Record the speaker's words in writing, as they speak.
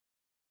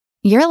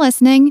You're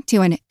listening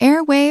to an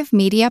Airwave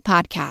Media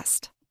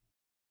Podcast.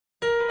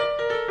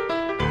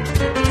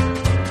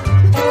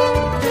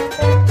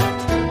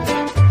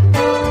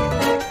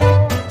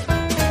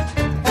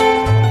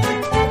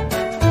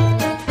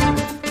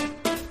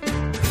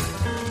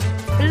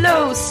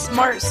 Hello,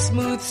 smart,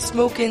 smooth,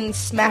 smoking,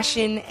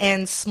 smashing,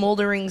 and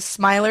smoldering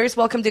smilers.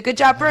 Welcome to Good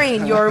Job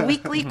Brain, your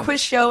weekly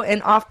quiz show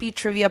and offbeat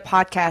trivia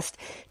podcast.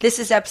 This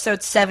is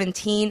episode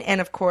 17,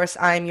 and of course,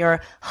 I'm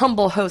your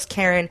humble host,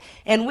 Karen,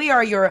 and we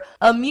are your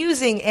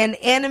amusing and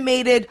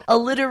animated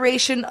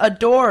alliteration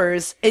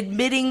adorers,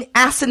 admitting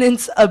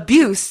assonance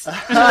abuse.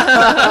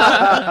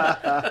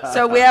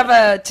 So we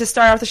have to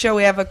start off the show,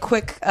 we have a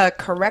quick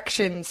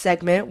correction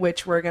segment,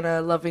 which we're going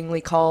to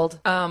lovingly called...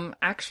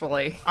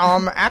 Actually.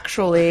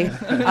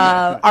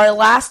 Our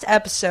last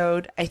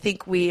episode, I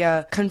think we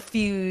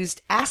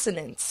confused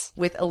assonance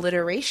with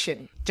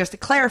alliteration. Just to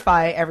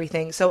clarify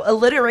everything. So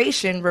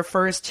alliteration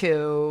refers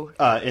to...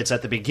 it's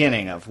at the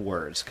beginning of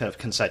words, kind of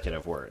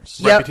consecutive words.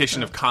 Yep.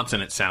 Repetition of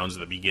consonant sounds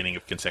at the beginning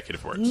of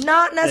consecutive words.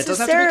 Not And it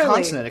doesn't necessarily. have to be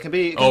consonant. It can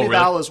be, really?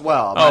 vowel as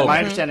well. Oh, My okay.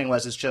 understanding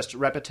was it's just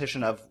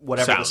repetition of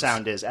whatever Sounds. the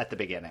sound is at the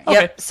beginning.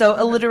 Okay. Yep. So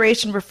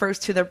alliteration refers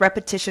to the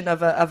repetition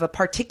of a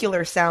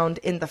particular sound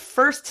in the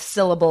first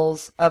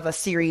syllables of a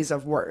series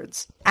of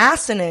words.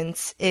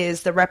 Assonance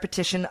is the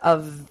repetition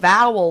of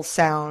vowel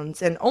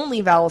sounds and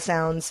only vowel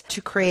sounds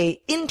to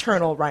create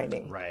internal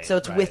rhyming. Right, So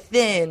it's right.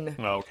 within.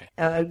 Oh,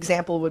 okay.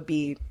 Example would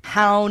be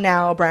how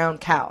now brown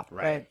cow.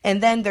 Right.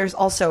 And then there's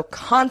also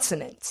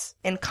consonants.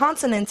 And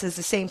consonants is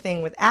the same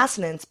thing with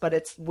assonance, but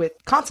it's with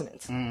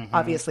consonants,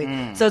 obviously.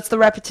 So it's the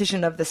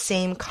repetition of the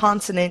same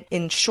consonant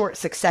in short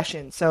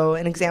succession. So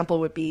an example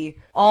would be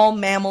all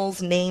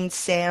mammals named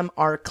Sam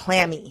are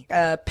clammy.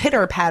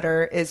 Pitter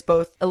patter is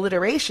both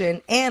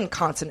alliteration and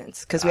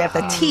consonants because we have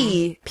the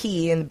T,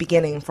 P in the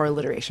beginning for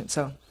alliteration.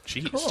 So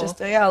Jeez.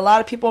 just, a lot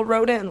of people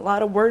wrote in, a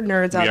lot of word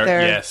nerds out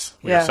there. Yes.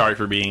 We are sorry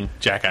for being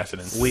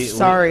jackassonants.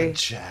 Sorry.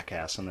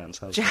 Jackassonance.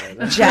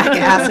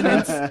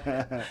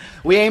 Jackassonance.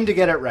 We aim to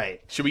get it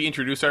right. Should we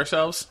introduce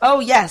ourselves? Oh,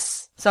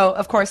 yes. So,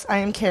 of course, I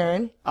am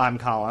Karen. I'm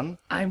Colin.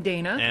 I'm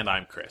Dana. And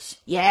I'm Chris.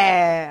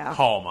 Yeah.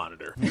 Hall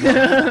monitor.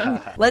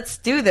 Let's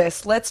do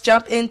this. Let's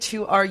jump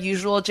into our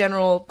usual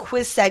general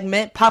quiz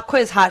segment, Pop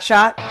Quiz Hot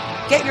Shot.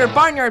 Get your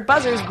barnyard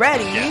buzzers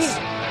ready. Yes.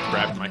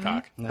 Grabbed my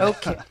cock.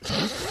 Okay.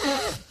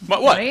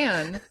 What?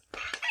 Man,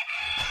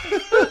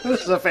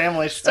 This is a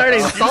family show.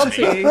 starting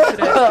salty today.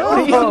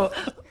 Oh,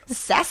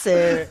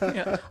 sassy.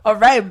 All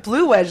right,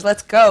 Blue Wedge,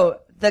 let's go.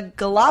 The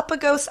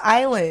Galapagos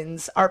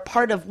Islands are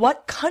part of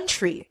what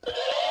country?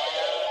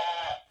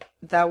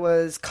 That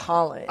was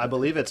Colin. I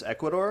believe it's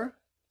Ecuador.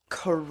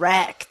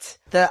 Correct.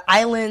 The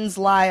islands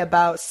lie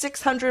about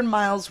 600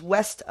 miles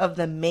west of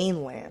the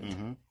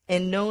mainland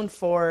and known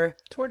for,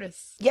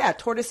 Tortoise.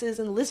 tortoises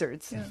and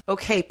lizards.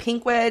 Okay,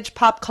 Pink Wedge,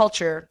 pop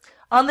culture.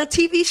 On the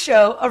TV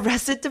show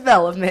Arrested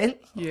Development,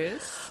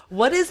 Yes.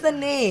 what is the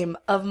name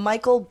of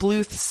Michael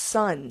Bluth's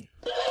son?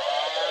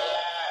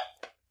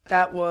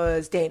 That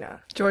was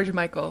Dana. George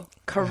Michael.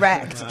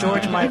 Correct.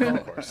 George Michael.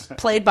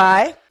 Played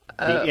by?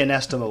 The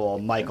inestimable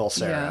Michael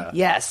Cera.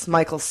 Yes,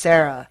 Michael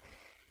Cera.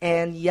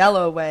 And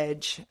Yellow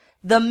Wedge.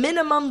 The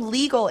minimum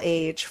legal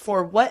age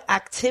for what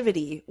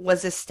activity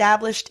was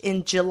established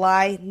in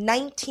July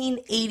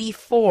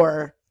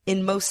 1984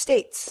 in most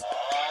states?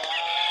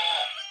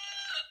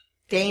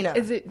 Dana.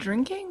 Is it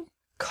drinking?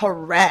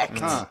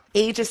 Correct.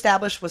 Age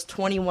established was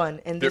 21,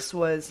 and this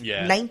was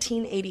yeah.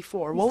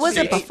 1984. What was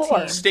it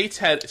before? States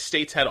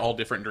had all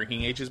different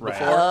drinking ages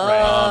before.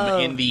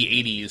 In the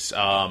 80s,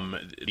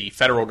 the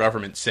federal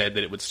government said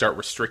that it would start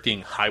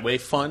restricting highway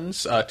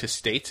funds to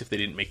states if they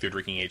didn't make their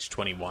drinking age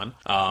 21,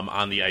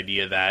 on the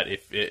idea that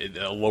if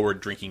a lower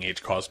drinking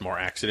age caused more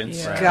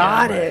accidents. Yeah.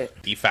 Got it.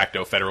 De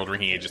facto federal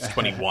drinking age is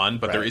 21,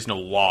 but there is no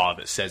law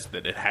that says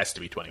that it has to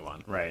be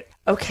 21. Right.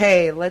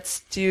 Okay,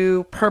 let's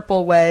do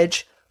Purple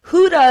Wedge.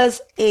 Who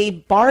does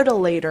a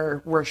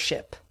Bartolator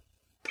worship?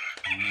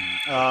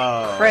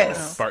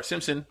 Chris. Bart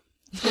Simpson.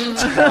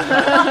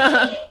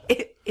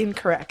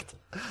 Incorrect.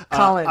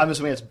 Colin. I'm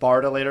assuming it's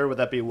Bardolator. Would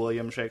that be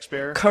William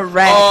Shakespeare?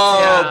 Correct.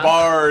 Oh,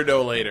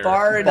 Bardolator.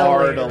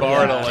 Bardolator.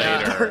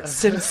 Bardolator. Bart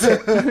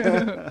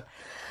Simpson.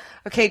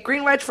 Okay,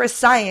 Green Wedge for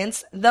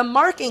science. The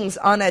markings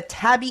on a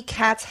tabby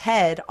cat's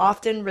head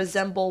often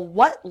resemble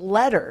what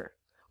letter?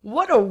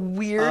 What a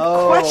weird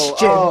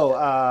question.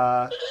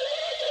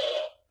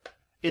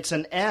 It's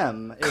an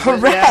M.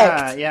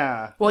 Correct.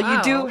 Yeah. Well, Wow.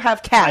 you do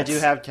have cats. I do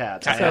have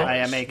cats. Cat I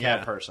am a owners. cat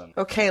Yeah. person.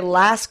 Okay,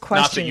 last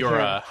question. Not that you're here.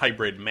 a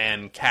hybrid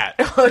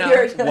man-cat.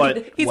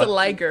 What? He's what, a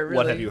liger, really.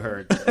 What have you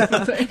heard?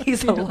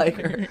 He's a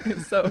liker.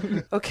 So,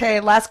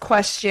 Okay, last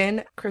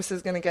question. Chris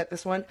is going to get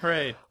this one.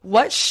 Hooray.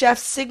 What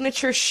chef's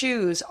signature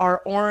shoes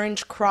are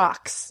orange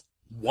Crocs?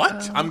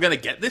 What? I'm going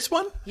to get this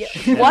one? Yeah.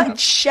 What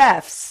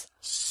chef's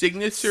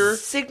Signature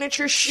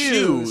signature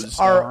shoes shoes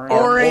are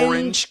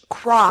orange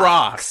Crocs?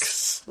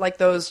 Crocs. Like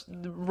those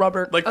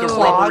rubber Like the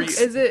clogs? rubbery,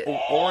 Is it-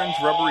 orange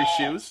rubbery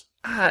shoes?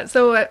 I'm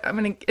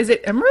gonna. Is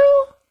it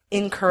emerald?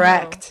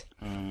 Incorrect.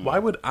 Why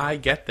would I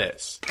get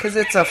this? Because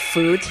it's a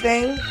food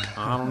thing?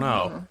 I don't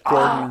know.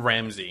 Gordon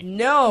Ramsay.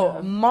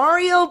 No,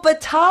 Mario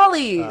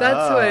Batali.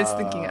 That's what I was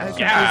thinking. I was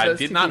Yeah, confused I those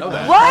did two not know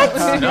people. that.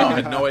 What? No, I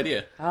had no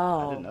idea.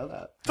 I didn't know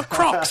that. The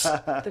Crocs.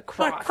 The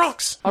My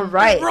Crocs. All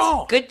right.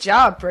 Raw. Good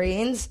job,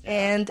 Brains.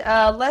 And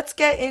let's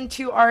get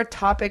into our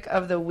topic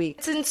of the week.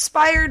 It's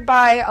inspired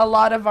by a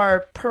lot of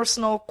our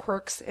personal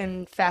quirks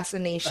and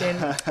fascination.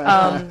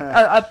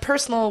 A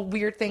personal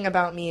weird thing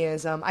about me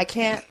is I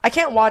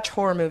can't watch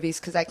horror movies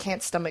because I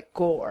can't stomach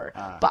gore.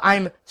 But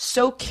I'm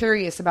so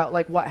curious about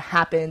like what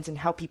happens and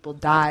how people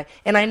die.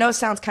 And I know it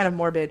sounds kind of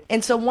morbid.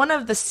 And so one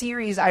of the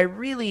series I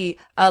really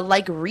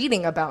like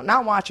reading about,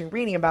 not watching,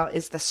 reading about,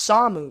 is the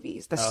Saw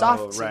movies, the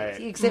Soft right.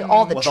 series.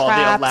 All the With traps.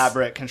 all the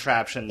elaborate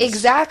contraptions.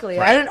 Exactly.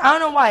 Right. I don't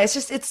know why. It's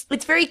just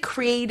it's very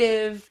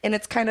creative and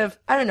it's kind of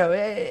I don't know.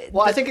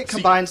 Well, I think it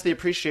combines the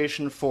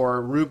appreciation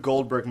for Rube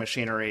Goldberg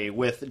machinery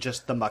with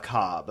just the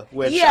macabre,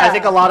 which Yeah. I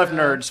think a lot of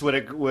nerds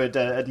would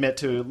admit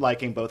to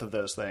liking both of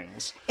those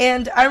things.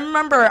 And I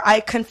remember I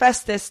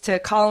confessed this to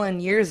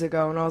Colin years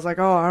ago, and I was like,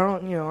 "Oh, I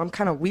don't, I'm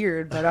kind of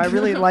weird, but I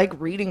really like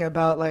reading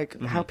about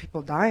like how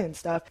people die and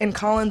stuff." And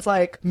Colin's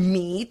like,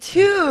 "Me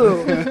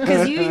too,"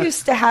 because you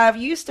used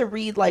to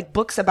read like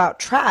books about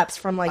traps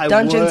from like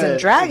Dungeons and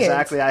Dragons.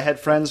 Exactly. I had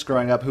friends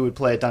growing up who would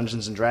play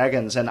Dungeons and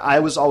Dragons, and I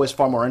was always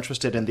far more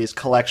interested in these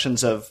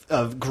collections of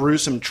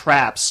gruesome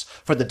traps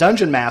for the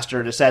dungeon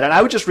master to set, and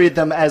I would just read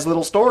them as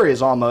little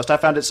stories almost. I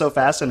found it so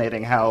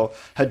fascinating how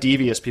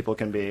devious people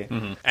can be.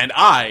 And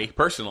I,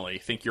 personally,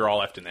 think you're all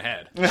effed in the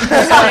head.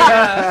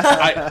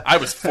 I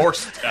was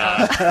forced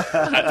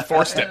at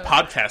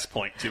podcast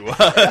point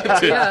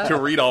to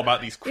read all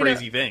about these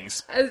crazy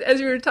things. As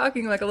you were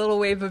talking, like a little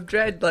wave of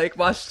dread like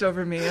washed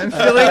over me. I'm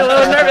feeling a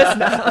little nervous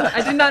now.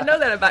 I did not know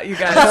that about you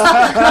guys.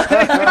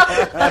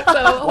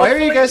 So Why are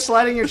you guys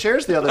sliding your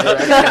chairs the other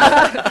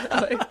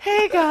direction?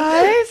 Hey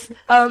guys!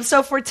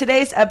 So for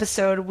today's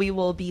episode, we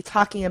will be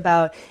talking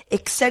about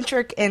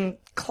eccentric and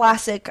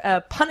classic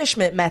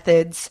punishment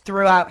methods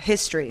throughout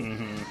history.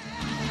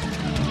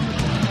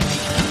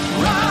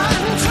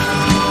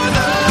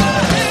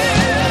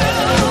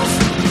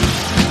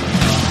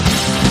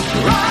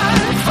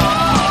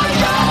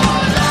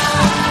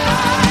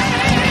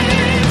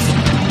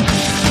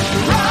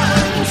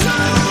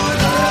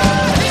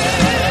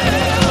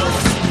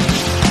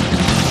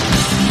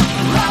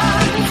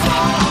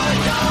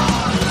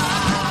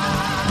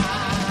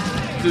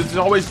 There's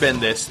always been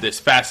this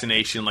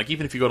fascination, like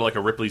even if you go to like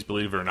a Ripley's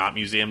Believe It or Not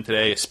museum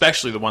today,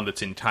 especially the one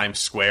that's in Times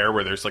Square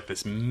where there's like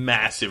this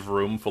massive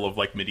room full of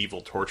like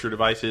medieval torture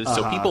devices.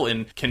 So people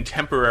in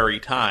contemporary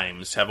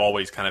times have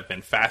always kind of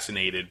been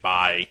fascinated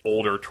by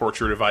older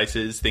torture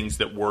devices, things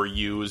that were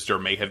used or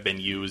may have been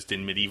used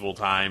in medieval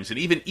times. And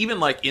even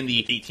like in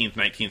the 18th,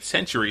 19th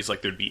centuries,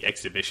 like there'd be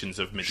exhibitions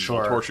of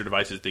medieval torture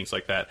devices, things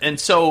like that. And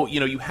so,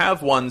 you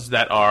have ones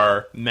that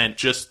are meant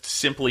just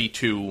simply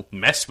to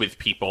mess with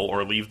people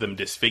or leave them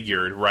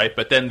disfigured, right?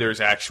 But then there's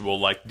actual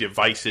like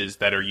devices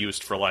that are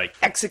used for like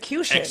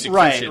Executions,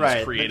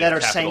 right. creative That are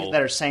capital.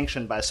 that are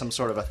sanctioned by some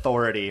sort of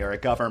authority or a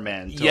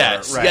government.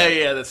 Yes, or, right.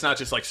 yeah. That's not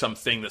just like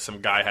something that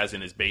some guy has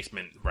in his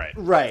basement, right?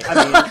 Right.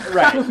 I mean,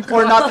 right.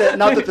 Or not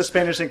that the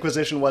Spanish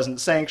Inquisition wasn't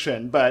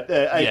sanctioned, but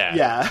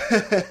yeah.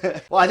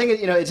 Well, I think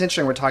it's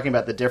interesting. We're talking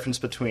about the difference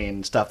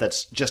between stuff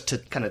that's just to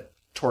kind of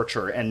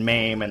torture and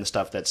maim and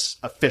stuff that's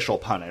official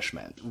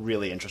punishment.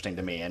 Really interesting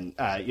to me. And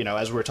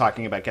as we're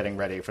talking about getting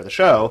ready for the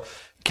show,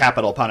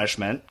 capital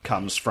punishment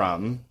comes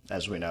from,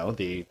 as we know,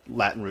 the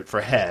Latin root for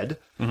head.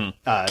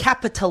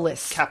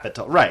 Capitalist.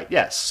 Capital, right,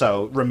 yes.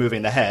 So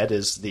removing the head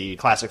is the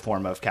classic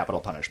form of capital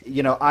punishment.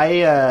 I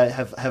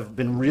have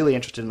been really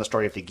interested in the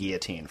story of the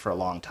guillotine for a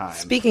long time.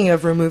 Speaking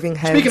of removing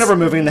heads. Speaking of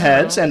removing the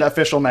heads and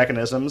official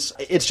mechanisms,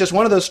 it's just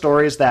one of those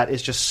stories that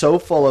is just so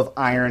full of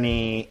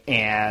irony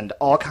and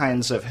all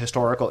kinds of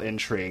historical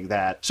intrigue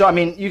that... So, I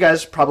mean, you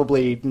guys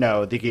probably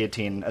know the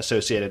guillotine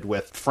associated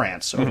with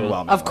France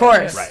overwhelmingly. Of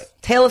course. Right.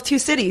 Tale of Two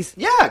Cities.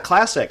 Yeah,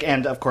 classic.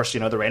 And, of course,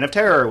 the Reign of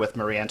Terror with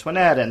Marie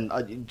Antoinette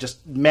and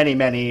just many,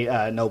 many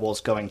nobles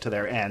going to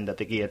their end at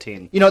the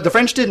guillotine. The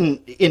French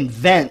didn't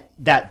invent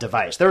that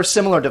device. There were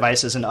similar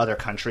devices in other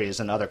countries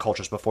and other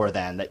cultures before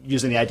then that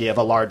using the idea of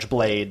a large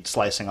blade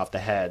slicing off the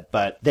head,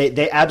 but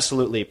they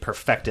absolutely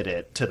perfected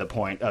it to the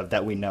point of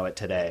that we know it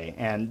today.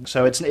 And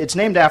so it's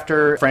named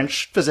after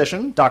French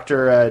physician,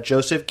 Dr.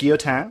 Joseph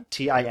Guillotin,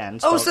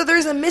 T-I-N. Oh, so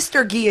there's a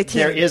Mr. Guillotine.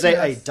 There is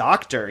a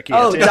Dr. Guillotin.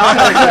 Oh,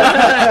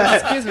 Dr.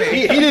 Excuse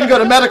me. He didn't go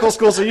to medical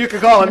school, so you could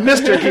call him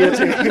Mr.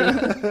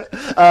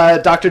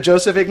 Guillotine. Dr.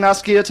 Joseph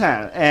Ignace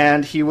Guillotin.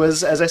 And he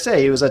was, as I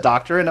say, he was a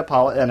doctor and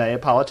a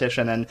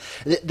politician. And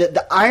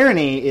the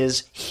irony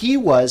is he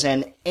was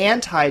an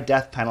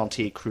anti-death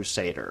penalty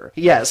crusader.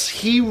 Yes,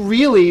 he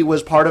really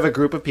was part of a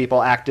group of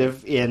people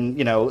active in,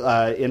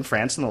 in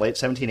France in the late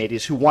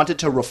 1780s who wanted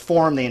to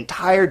reform the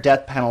entire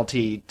death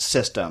penalty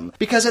system.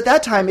 Because at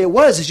that time it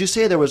was, as you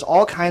say, there was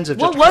all kinds of...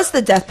 What was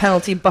the death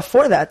penalty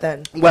before that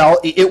then? Well,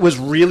 it was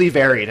really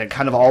varied and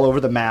kind of all over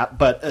the map,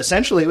 but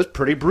essentially it was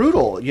pretty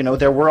brutal.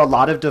 There were a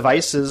lot of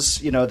devices,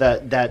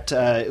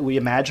 that we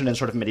imagine in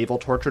sort of medieval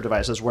torture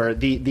devices where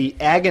the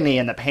agony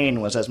and the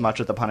pain was as much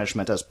of the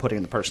punishment as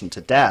putting the person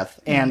to death.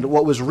 And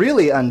what was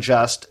really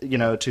unjust,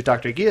 to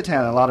Dr. Guillotin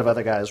and a lot of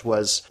other guys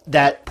was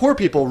that poor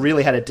people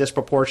really had a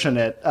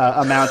disproportionate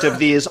amount of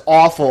these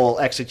awful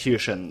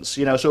executions.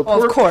 So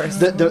poor, of course.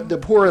 The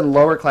poor and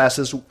lower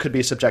classes could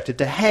be subjected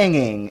to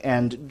hanging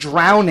and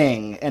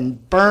drowning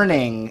and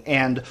burning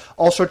and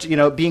all sorts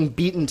of, being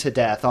beaten to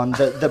death on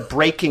the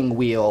breaking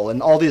wheel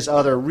and all these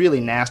other really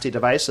nasty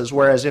devices.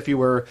 Whereas if you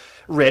were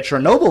rich or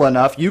noble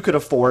enough, you could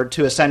afford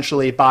to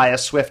essentially buy a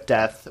swift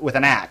death with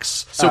an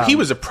axe. So he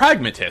was a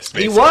pragmatist,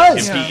 basically. He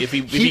was. If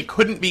he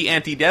couldn't be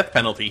anti-death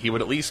penalty, he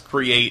would at least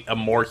create a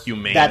more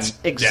humane That's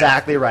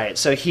exactly death. right.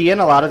 So he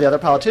and a lot of the other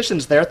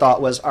politicians, their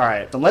thought was, all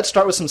right, then let's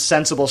start with some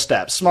sensible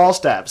steps, small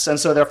steps. And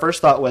so their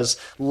first thought was,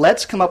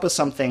 let's come up with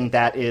something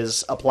that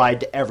is applied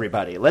to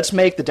everybody. Let's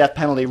make the death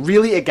penalty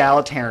really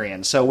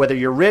egalitarian. So whether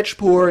you're rich,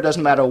 poor, it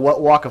doesn't matter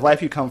what walk of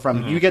life you come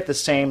from, you get the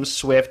same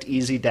swift,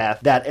 easy death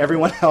that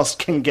everyone else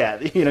can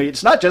get.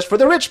 It's not just for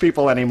the rich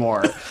people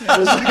anymore.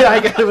 I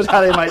guess it was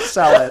how they might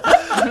sell it.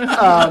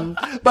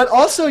 But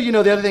also, the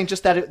other thing,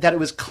 just that it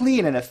was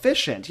clean and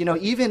efficient.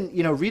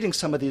 Even reading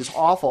some of these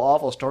awful,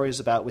 awful stories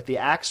about with the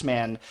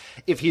Axeman,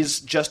 if he's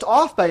just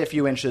off by a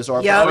few inches or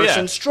if the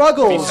person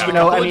struggles,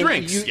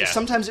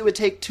 sometimes it would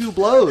take 2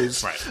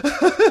 blows,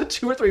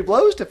 2 or 3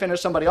 blows to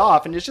finish somebody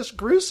off, and it's just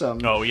gruesome.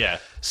 Oh, yeah.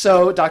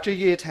 So Dr.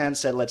 Guillotin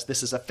said,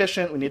 this is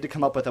efficient. We need to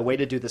come up with a way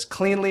to do this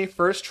cleanly,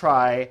 first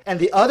try. And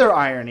the other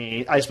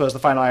irony, I suppose the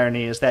final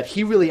irony, is that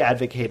he really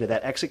advocated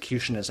that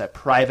execution is a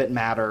private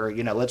matter.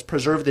 Let's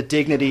preserve the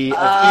dignity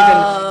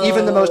of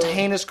even the most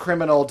heinous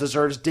criminal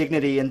deserves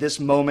dignity in this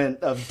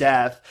moment of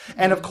death.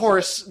 And of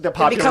course, the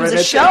popular becomes a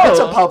image, show. it's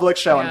a public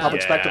show and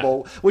public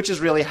spectacle, which is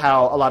really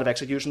how a lot of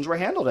executions were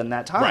handled in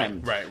that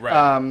time.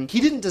 Right. He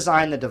didn't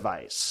design the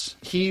device.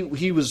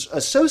 He was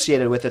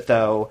associated with it,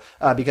 though,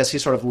 because he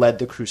sort of led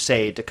the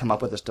crusade to come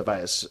up with this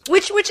device.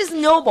 Which is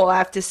noble, I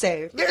have to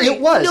say.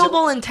 It was.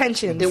 Noble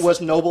intentions. It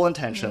was noble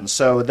intentions.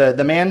 So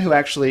the man who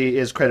actually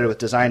is credited with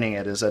designing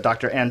it is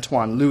Dr.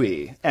 Antoine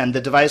Louis. And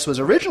the device was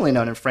originally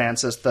known in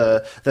France as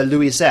the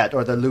Louisette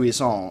or the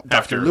Louison,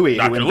 Dr. Louis,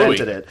 who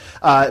invented it.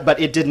 But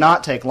it did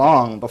not take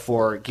long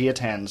before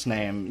Guillotin's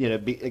name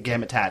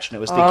became attached, and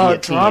it was the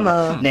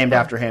guillotine named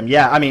after him.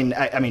 Yeah, I mean,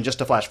 just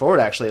to flash forward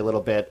actually a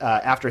little bit,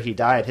 after he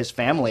died, his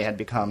family had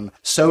become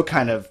so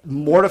kind of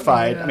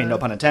mortified, I mean, no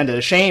pun intended,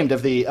 ashamed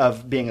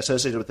of being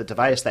associated with the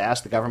device. They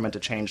asked the government to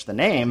change the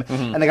name,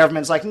 and the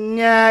government's like,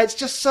 nah, it's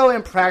just so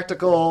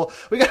impractical.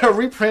 We got to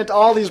reprint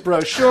all these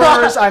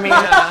brochures. I mean,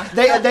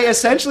 they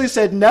essentially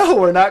said, no,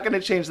 we're not going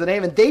to change the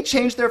name, and they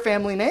changed their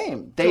family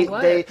name. They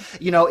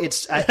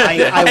it's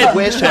I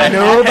wish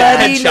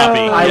nobody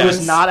knows. I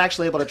was not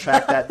actually able to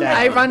track that down.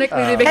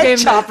 Ironically, they became head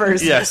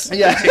choppers. Yes.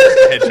 Yeah.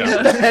 Head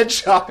chopper. The head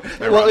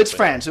chopper. Well, it's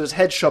France. It was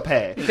head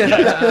chopper. They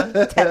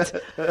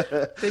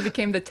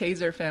became the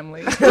Taser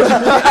family.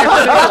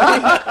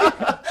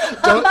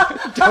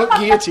 Don't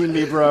guillotine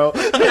me, bro.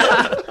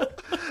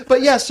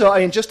 But yeah, so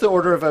I mean, just the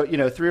order of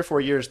 3 or 4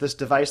 years, this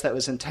device that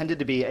was intended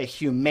to be a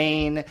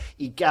humane,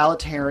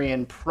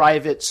 egalitarian,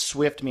 private,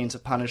 swift means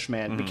of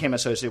punishment became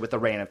associated with the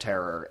Reign of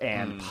Terror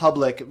and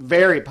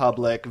very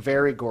public,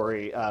 very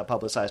gory,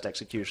 publicized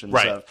executions.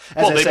 Right.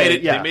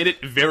 They made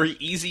it very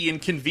easy and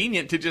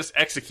convenient to just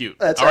execute.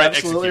 That's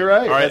absolutely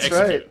right. That's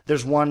right.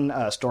 There's one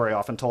story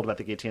often told about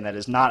the guillotine that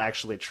is not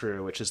actually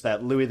true, which is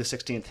that Louis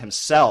XVI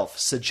himself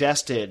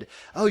suggested,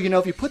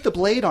 if you put the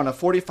blade on a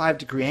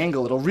 45-degree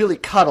angle, it'll really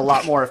cut a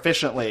lot more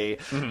efficiently.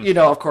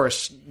 Of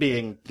course,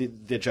 being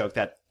the joke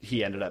that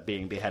he ended up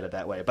being beheaded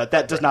that way, but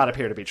that does not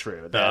appear to be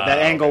true. That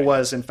angle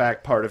was, in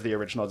fact, part of the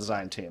original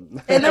design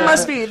team. And there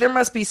must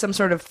be some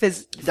sort of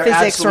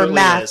physics or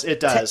math. It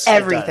does. To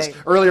everything. It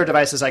does. Earlier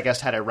devices, I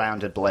guess, had a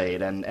rounded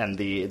blade, and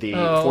the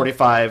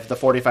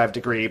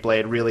 45-degree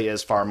blade really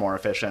is far more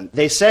efficient.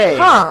 They say,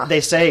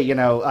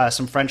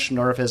 some French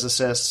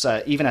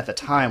neurophysicists, even at the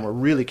time, were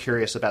really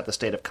curious about the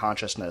state of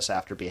consciousness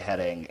after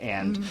beheading,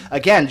 and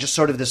again, just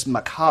sort of this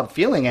macabre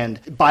feeling.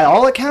 And by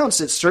all accounts,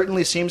 it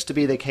certainly seems to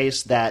be the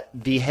case that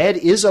the head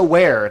is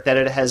aware that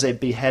it has a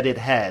beheaded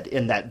head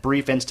in that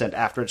brief instant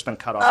after it's been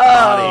cut off the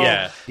body.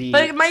 Yeah.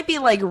 But it might be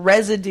like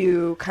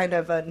residue, kind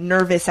of a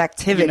nervous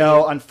activity.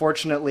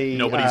 Unfortunately,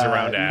 nobody's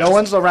around. No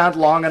one's around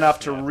long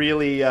enough to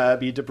really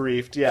be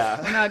debriefed.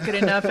 Yeah, we're not good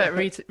enough at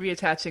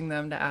reattaching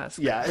them to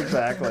ask. Yeah,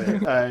 exactly.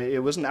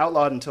 It wasn't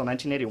outlawed until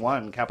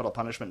 1981. Capital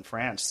punishment in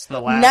France.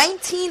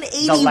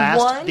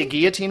 1981. The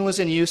guillotine was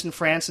in use in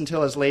France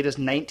until as late as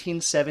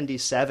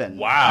 1977.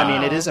 Wow. I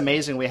mean, it is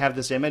amazing. We have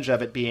this image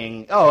of it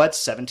being,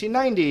 it's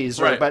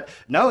 1790s. Right. But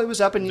no, it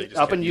was up and They just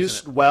kept use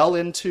using it. well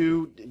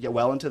into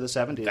the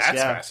 70s. That's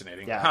yeah.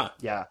 fascinating. Yeah, Huh.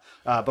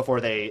 yeah. Before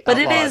they But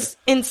it outlawed. is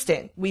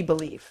instant, we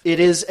believe. It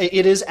is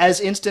as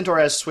instant or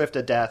as swift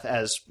a death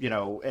as,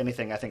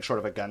 anything I think short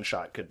of a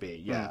gunshot could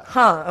be. Yeah.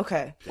 Huh,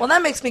 okay. Well,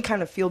 that makes me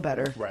kind of feel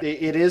better. Right.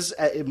 It is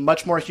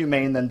much more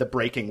humane than the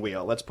breaking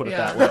wheel. Let's put it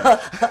Yeah.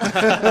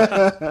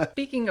 that way.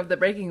 Speaking of the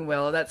breaking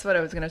wheel, that's what I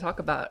was going to talk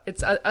about.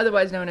 It's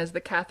otherwise known as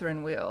the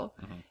Catherine wheel.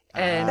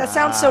 And That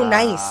sounds so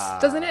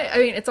nice. doesn't it? I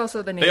mean, it's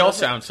also the name They all of it.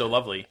 sound so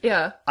lovely.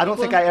 Yeah. I don't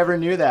think Well, I ever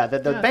knew that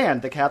the yeah.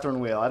 band, the Catherine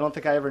Wheel. I don't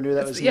think I ever knew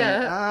that was the Yeah,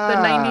 name.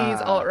 the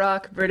 90s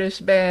alt-rock British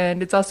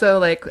band. It's also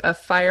like a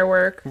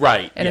firework.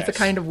 Right, And it's a yes.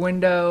 kind of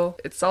window.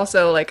 It's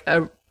also like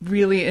a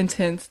really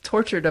intense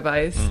torture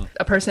device.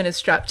 A person is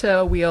strapped to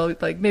a wheel,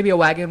 like maybe a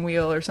wagon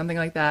wheel or something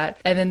like that.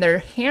 And then there are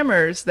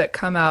hammers that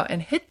come out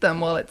and hit them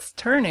while it's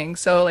turning.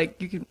 So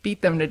like you can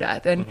beat them to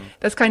death. And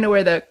that's kind of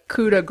where the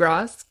coup de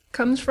grace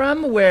comes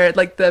from, where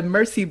like the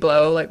mercy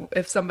blow, like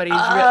if somebody's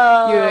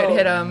you would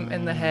hit them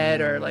in the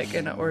head or like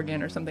in an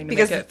organ or something to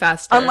Because make it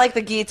faster. unlike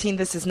the guillotine,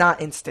 this is not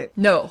instant.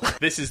 no.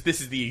 This is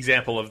the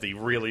example of the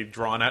really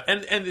drawn out,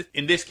 and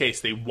in this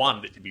case they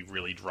wanted it to be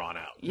really drawn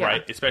out, Yeah.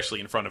 right? Especially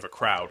in front of a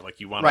crowd, like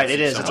you want Right, to it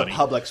see is. somebody. It's a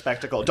public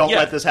spectacle. Don't Yeah.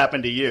 let this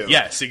happen to you.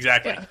 Yes,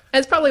 exactly. Yeah.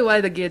 It's probably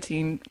why the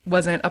guillotine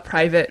wasn't a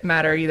private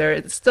matter either.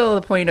 It's still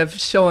the point of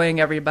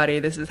showing everybody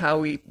this is how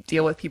we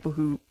deal with people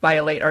who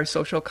violate our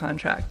social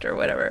contract or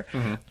whatever.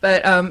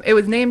 But it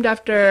was named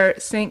after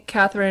Saint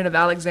Catherine of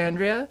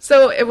Alexandria.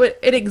 So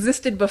it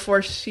existed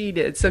before she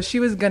did. So she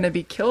was going to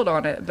be killed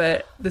on it.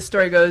 But the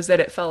story goes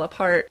that it fell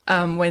apart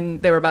when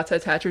they were about to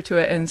attach her to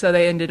it. And so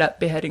they ended up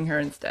beheading her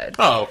instead.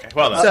 Oh, okay.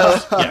 Well,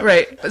 So, yeah.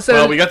 right. So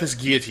Well, we got this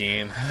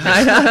guillotine.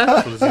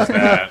 Let's use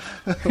that.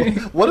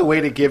 What a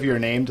way to give your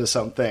name to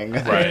something.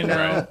 Right, No.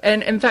 right.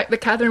 And in fact, the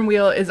Catherine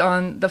wheel is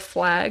on the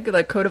flag,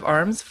 the coat of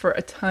arms for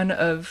a ton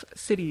of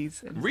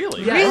cities.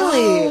 Really? Yeah.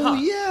 Really? Oh,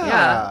 yeah.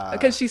 Yeah,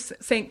 because she's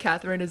Saint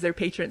Catherine is their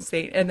patron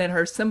saint, and then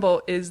her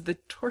symbol is the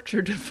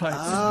torture device.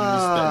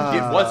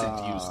 It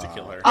wasn't used to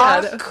kill her.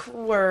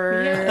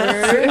 Awkward.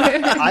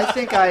 I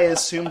think I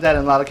assumed that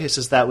in a lot of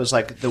cases that was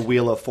like the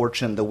Wheel of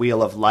Fortune, the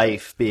Wheel of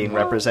Life being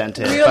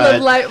represented. Wheel but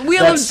of life,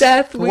 wheel that's- of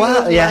death, wheel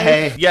Well, of yeah, life.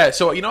 hey. Yeah,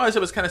 so as I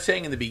was kind of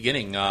saying in the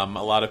beginning, a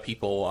lot of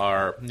people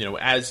are,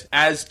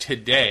 as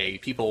today,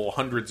 people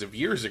hundreds of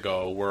years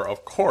ago were,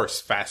 of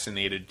course,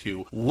 fascinated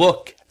to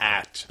look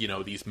at,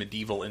 these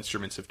medieval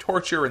instruments of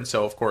torture, and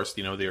so, of course,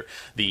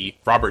 the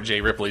Robert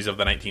J. Ripleys of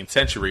the 19th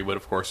century would,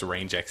 of course,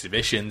 arrange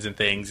exhibitions and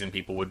things, and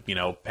people would,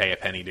 pay a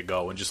penny to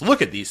go and just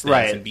look at these things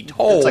Right. and be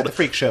told It's like the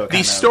freak show kind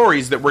these of.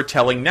 stories that we're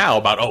telling now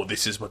about, oh,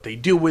 this is what they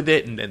do with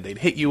it, and they'd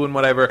hit you and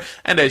whatever.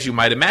 And as you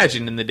might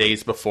imagine, in the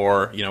days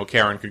before,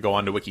 Karen could go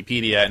onto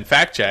Wikipedia and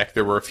fact check,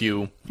 there were a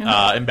few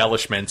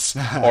embellishments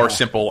or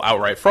simple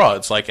outright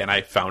frauds. And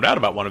I found out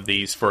about one of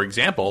these, for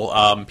example,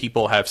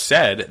 people have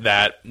said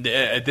that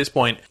at this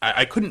point,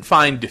 I couldn't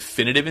find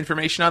definitive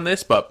information on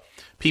this, but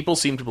people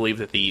seem to believe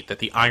that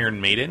the Iron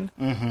Maiden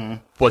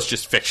was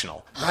just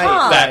fictional.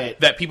 Right.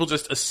 That people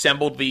just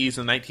assembled these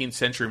in the 19th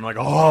century and were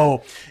like,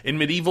 oh, in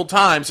medieval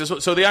times.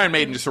 So the Iron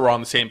Maiden, just so we're on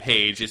the same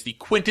page, is the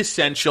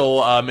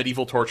quintessential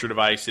medieval torture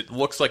device. It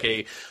looks like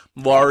a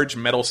large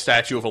metal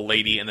statue of a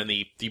lady, and then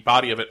the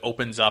body of it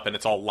opens up and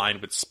it's all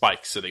lined with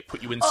spikes. So they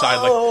put you inside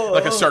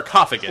like a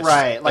sarcophagus.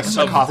 Right, like a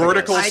sarcophagus.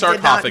 vertical I did not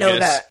know sarcophagus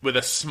that. with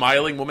a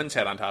smiling woman's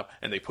head on top,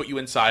 and they put you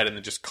inside and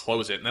then just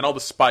close it. And then all the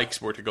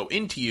spikes were to go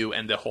into you,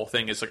 and the whole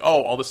thing is like,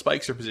 oh, all the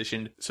spikes are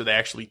positioned so they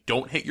actually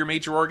don't hit your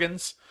major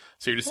organs.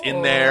 So you're just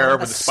in there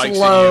with the spikes in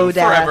slow you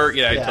death. forever.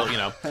 Yeah,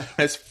 until,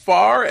 As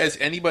far as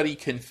anybody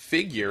can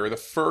figure, the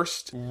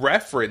first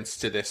reference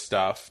to this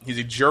stuff, he's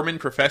a German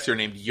professor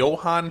named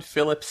Johann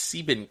Philipp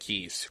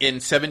Siebenkees in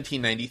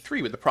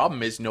 1793. But the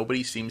problem is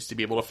nobody seems to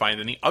be able to find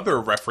any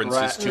other references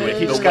Right. to it.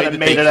 He the just way kinda that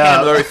made they it can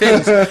up. with other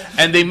things.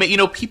 And they may,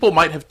 people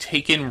might have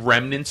taken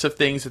remnants of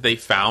things that they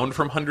found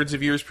from hundreds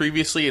of years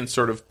previously and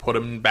sort of put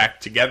them back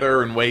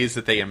together in ways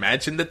that they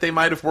imagined that they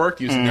might have worked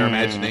using their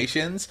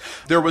imaginations.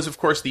 There was, of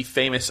course, the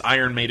famous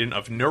Iron Maiden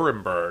of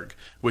Nuremberg,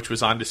 which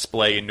was on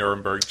display in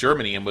Nuremberg,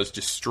 Germany, and was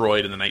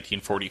destroyed in the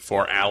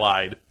 1944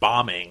 Allied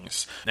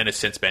bombings, and has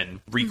since been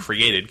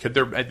recreated.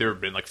 There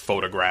have been like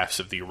photographs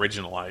of the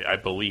original, I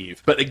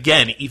believe. But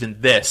again,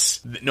 even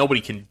this, nobody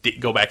can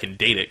go back and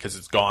date it because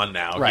it's gone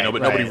now. Right,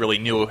 But nobody right. really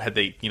knew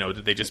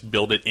did they just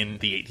build it in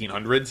the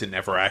 1800s and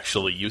never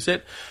actually use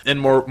it. And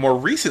more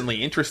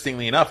recently,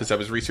 interestingly enough, as I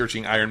was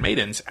researching Iron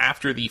Maidens,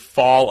 after the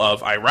fall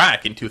of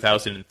Iraq in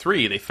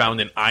 2003, they found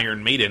an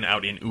Iron Maiden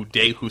out in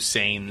Uday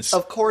Hussein's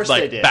Of course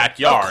they did.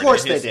 backyard. backyard. Of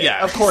course in his- they did.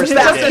 Yeah. Of course they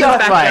Just did. in the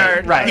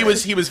backyard. Right.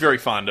 He was very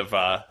fond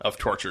of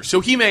torture, so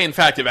he may in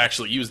fact have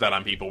actually used that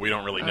on people. We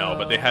don't really know,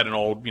 but they had an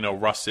old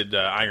rusted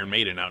Iron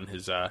Maiden out in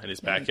his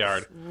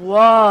backyard.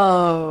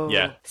 Whoa.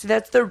 Yeah. See,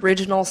 that's the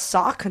original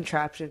saw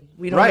contraption.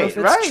 We don't know Right, if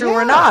it's right, true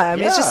or yeah, not. I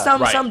mean, it's just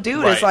yeah. some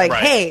dude Right, is like,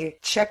 right. hey,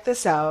 check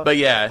this out. But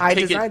yeah, I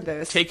take designed it,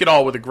 this. Take it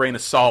all with a grain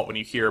of salt when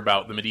you hear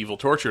about the medieval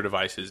torture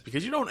devices,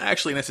 because you don't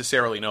actually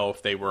necessarily know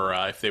if they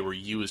were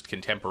used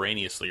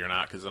contemporaneously or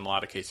not. Because in a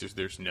lot of cases,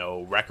 there's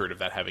no record of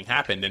that having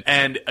happened.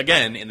 And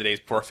again, in the days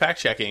before fact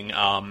checking,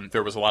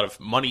 there was a lot of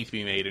money to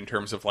be made in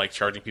terms of like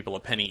charging people a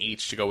penny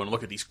each to go and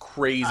look at these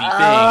crazy things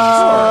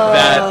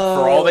that,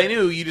 for all they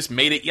knew, you just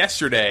made it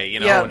yesterday,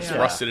 and just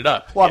rusted it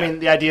up. Well, Yeah. I mean,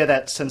 the idea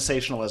that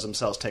sensationalism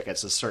sells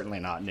tickets is certainly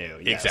not new.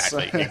 Yes.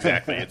 Exactly.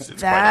 It's quite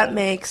That old.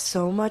 makes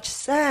so much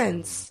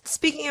sense.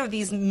 Speaking of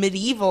these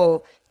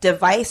medieval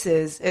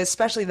devices,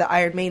 especially the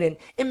Iron Maiden,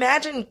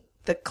 imagine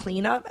the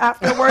cleanup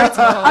afterwards.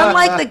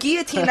 Unlike the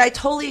guillotine, that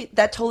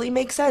totally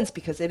makes sense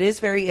because it is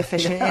very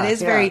efficient. It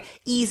is very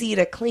easy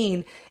to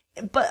clean.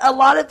 But a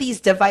lot of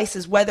these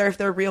devices, whether if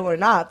they're real or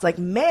not, it's like,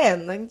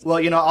 man, like, Well,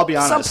 I'll be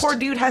honest. some poor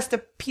dude has to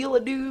peel a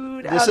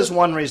dude This out is of...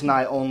 one reason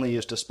I only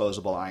use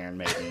disposable Iron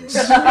Maidens.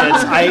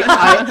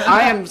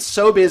 I am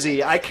so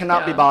busy, I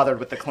cannot be bothered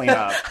with the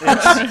cleanup.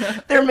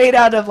 They're made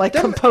out of like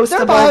compostable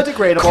They're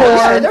biodegradable. corn.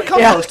 Yeah, they're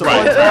compostable.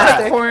 Right. in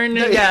fact. Corn,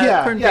 corn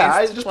Yeah,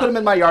 I based just put them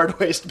in my yard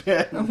waste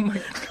bin.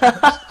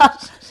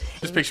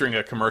 Just picturing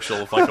a commercial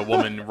of like a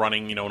woman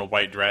running, in a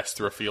white dress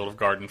through a field of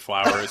garden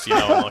flowers, and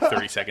like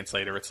 30 seconds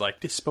later, it's like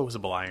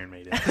disposable Iron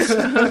Maiden.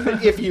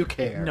 If you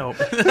care. Nope.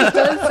 It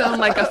does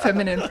sound like a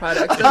feminine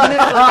product, doesn't it?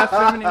 Like a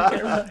feminine care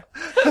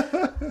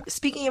product.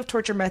 Speaking of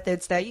torture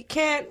methods that you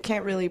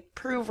can't really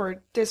prove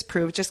or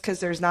disprove just because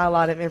there's not a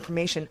lot of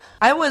information,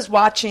 I was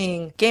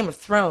watching Game of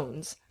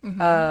Thrones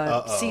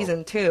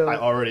season 2. I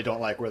already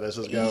don't like where this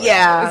is going.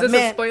 Yeah, Is this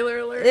man, a spoiler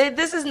alert?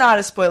 This is not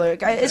a spoiler.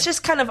 It's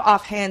just kind of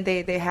offhand.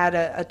 They had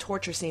a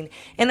torture scene,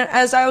 and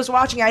as I was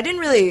watching, I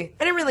didn't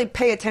really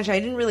pay attention. I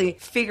didn't really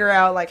figure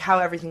out like how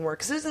everything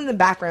worked because it was in the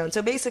background.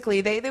 So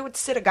basically, they would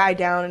sit a guy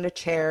down in a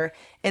chair,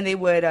 and they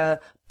would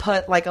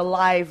put like a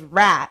live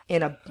rat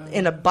in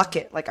a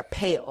bucket, like a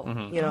pail,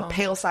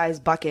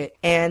 pail-sized bucket,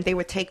 and they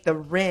would take the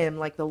rim,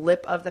 like the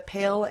lip of the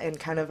pail, and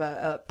kind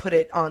of put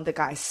it on the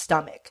guy's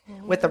stomach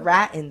with the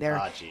rat in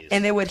there,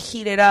 and they would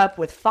heat it up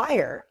with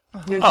fire.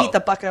 You would heat the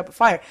bucket up with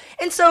fire,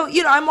 and so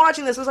I'm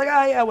watching this. I was like,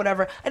 oh yeah,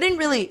 whatever. It didn't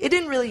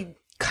really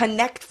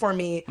connect for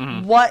me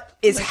what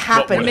is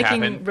happening. would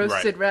Making happen,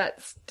 roasted right.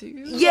 rats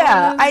too.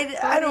 Yeah,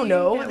 I don't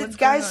know. Yeah, This what's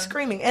guy's going on?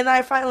 screaming. And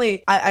I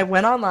finally, I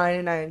went online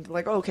and I'm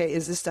like, okay,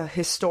 is this a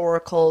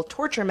historical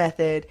torture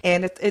method?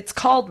 And it's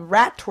called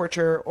rat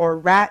torture or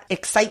rat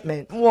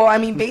excitement. Well, I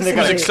mean, basically.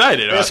 I was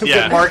excited There's about some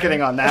yeah. good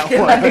marketing on that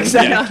Yeah, one.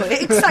 exactly.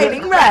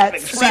 Exciting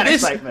rats. See,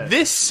 this excitement.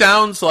 this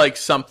sounds like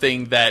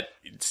something that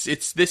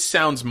this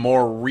sounds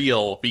more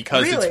real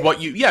because Really?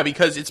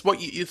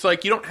 it's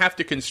like you don't have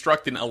to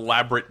construct an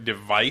elaborate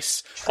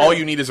device. All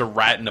you need is a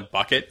rat in a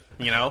bucket,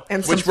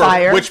 And which some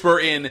fire. which were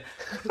in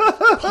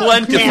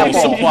plentiful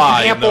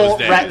supply in those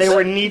days. They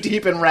were knee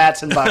deep in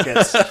rats and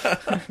buckets.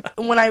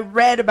 When I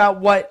read about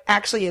what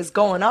actually is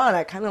going on,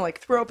 I kind of like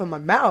threw up in my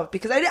mouth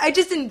because I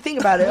just didn't think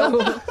about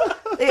it.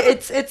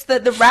 It's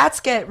the rats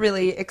get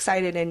really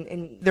excited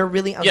and they're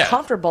really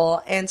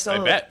uncomfortable, and I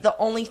so bet. the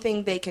only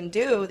thing they can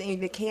do,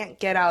 they can't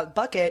get out of the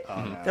bucket.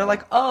 They're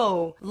like,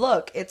 oh,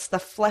 look, it's the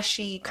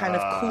fleshy kind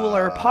of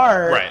cooler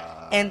part. Right.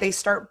 And they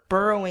start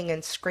burrowing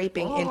and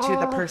scraping into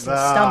the person's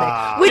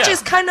stomach, which Yeah.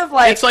 is kind of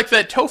like, It's like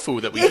that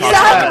tofu that we talked about in the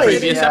Exactly.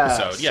 previous Yeah.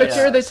 episode. But Yes.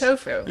 you're the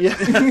tofu.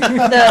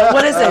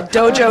 what is it,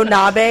 Dojo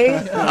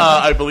Nabe?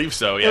 I believe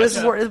so. It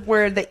Yes. was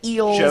where the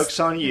eels. Joke's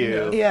on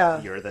you.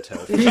 Yeah. You're the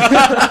tofu.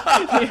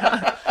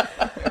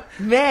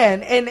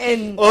 Man,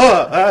 and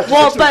Ugh,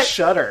 Well, but-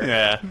 shudder.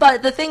 Yeah.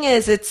 But the thing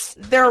is,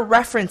 there are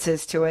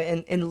references to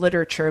it in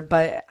literature,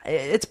 but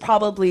it's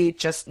probably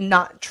just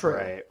not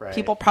true. Right.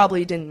 People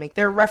probably didn't make.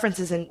 There are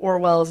references in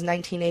Orwell's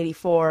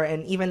 1984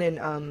 and even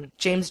in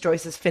James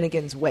Joyce's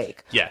Finnegan's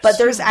Wake. Yes. But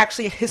there's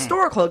actually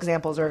historical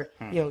examples, or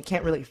you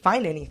can't really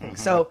find anything.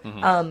 So,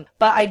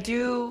 but I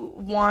do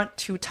want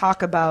to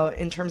talk about,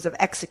 in terms of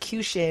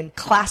execution,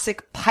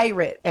 classic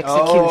pirate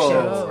executions.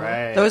 Oh,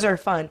 right. Those are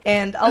fun,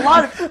 and a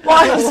lot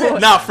of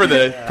Not for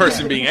the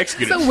person being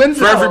executed. So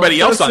whimsical. For everybody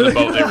else on the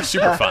boat, they were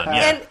super fun.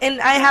 Yeah. And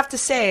I have to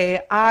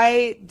say,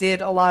 I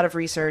did a lot of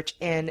research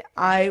and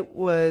I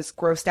was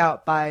grossed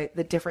out by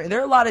there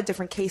are a lot of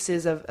different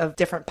cases of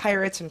different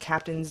pirates and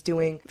captains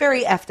doing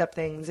very effed up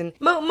things. And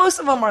most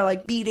of them are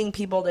like beating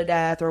people to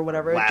death or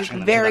whatever. Lashing Just them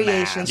to the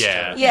variations.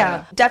 mast.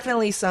 Yeah.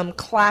 Definitely some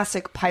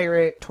classic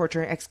pirate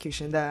torture and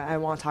execution that I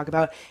want to talk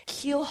about.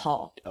 Keel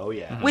haul. Oh,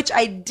 yeah. Which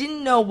I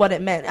didn't know what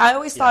it meant. I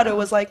always thought it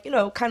was like,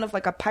 kind of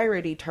like a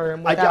piratey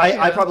term. I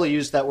I probably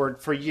used that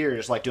word for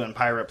years, like doing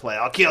pirate play.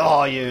 I'll kill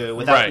all you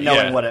without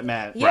knowing what it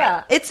meant.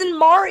 Yeah, it's in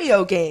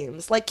Mario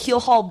games, like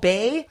Keelhaul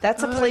Bay.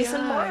 That's a place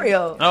in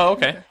Mario. Oh,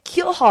 okay.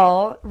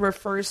 Keelhaul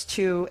refers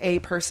to a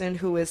person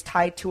who is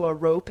tied to a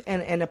rope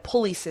and a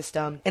pulley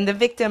system, and the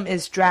victim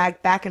is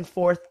dragged back and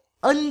forth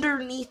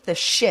underneath the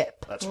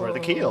ship. That's where the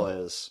keel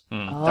is. They're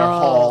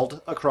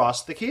hauled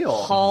across the keel.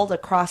 Hauled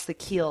across the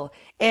keel.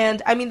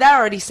 And, I mean, that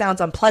already sounds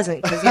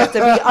unpleasant because you have to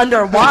be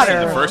underwater.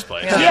 In the first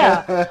place.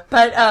 Yeah.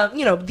 But,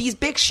 you know, these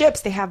big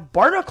ships, they have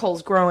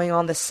barnacles growing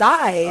on the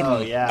side.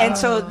 Oh, yeah. And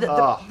so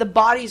the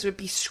bodies would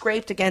be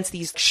scraped against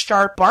these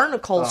sharp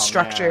barnacle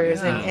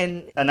structures.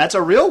 And that's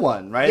a real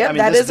one, right? Yep, I mean,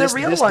 that this is a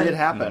real one. did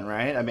happen,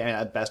 right? I mean,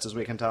 at best as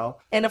we can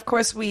tell. And, of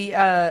course, we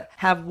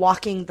have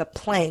walking the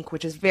plank,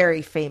 which is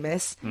very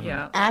famous.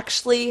 Yeah.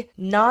 Actually,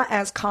 not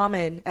as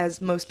common as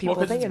most people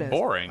Well, think it's it is.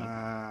 boring.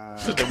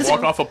 They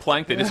walk off a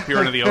plank, they disappear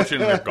into the ocean,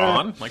 and they're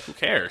gone. Like, who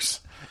cares?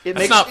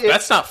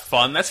 That's not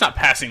fun. That's not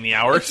passing the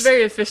hours. It's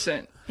very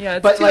efficient. Yeah,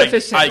 it's But, too like,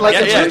 efficient. like,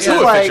 It's too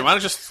like- efficient. Why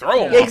not just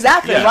throw them?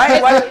 Exactly. Yeah.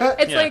 Why?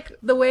 It's like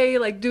the way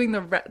like doing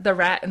the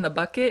rat in the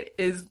bucket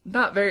is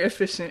not very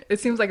efficient.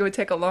 It seems like it would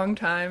take a long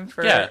time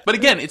for. Yeah, but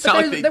again, it's not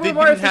like there were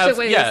more didn't efficient have.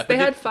 ways. Yeah, They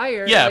but had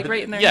fire, Yeah, like, but,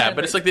 right in their yeah, hand.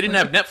 but it's like they didn't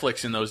have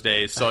Netflix in those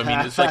days. So I mean,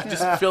 it's like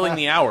just filling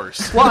the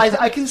hours. Well,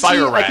 I can see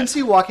Fire I rat. can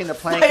see walking the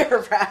plank.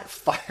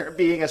 Fire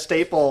being a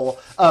staple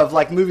of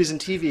like movies and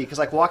TV because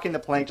like walking the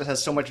plank just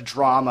has so much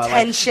drama,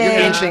 Tension. Like,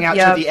 you're inching out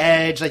Yep. to the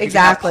edge, like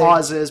Exactly. you can have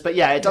pauses, but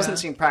yeah, it doesn't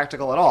seem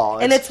practical at all.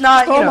 And it's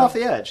not, throw you 'em know, off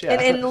the edge. Yeah.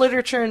 in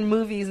literature and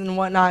movies and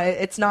whatnot,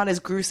 it's not as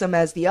gruesome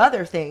as the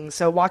other things.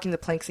 So walking the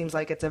plank seems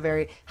like it's a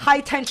very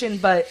high tension,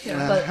 but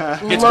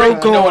It's low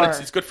great. gore. You know what?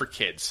 It's good for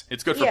kids.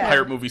 It's good for Yeah.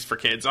 pirate movies for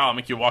kids. Oh, I'll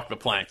make you walk the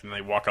plank, and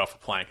they walk off a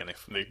plank, and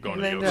they go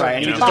into the Then ocean. they're right,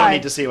 and you know? just don't Bye.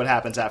 need to see what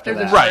happens after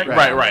There's that.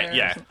 a Right,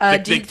 yeah.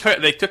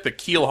 They took the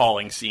keel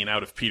hauling scene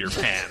out of Peter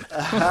Pan.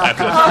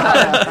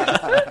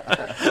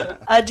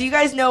 Do you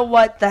guys know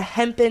what the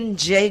hempen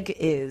jig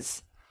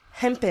is?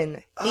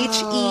 Hempen.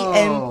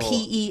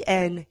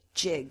 Hempen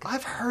jig.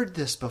 I've heard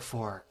this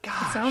before.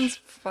 Gosh. Sounds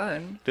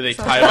fun. Do they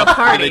Sounds tie like him a up?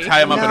 Do party. they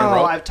tie him up in a No,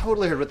 rope? I've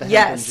totally heard what the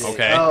Yes. hempen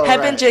jig. Okay. Oh,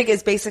 Hempen right. jig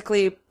is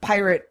basically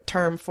pirate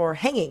term for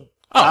hanging.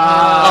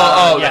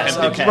 Oh, yes,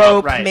 yeah. okay.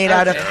 Rope right. made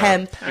out of Okay.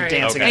 hemp. All right.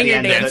 Dancing Okay. at the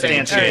And end, you're of the, dancing.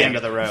 dancing at the Alright. end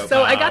of the rope.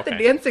 So I got okay.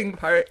 the dancing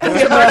part. The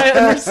part I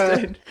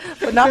understood.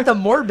 But not the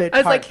morbid I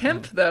was part. like,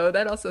 hemp, though.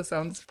 That also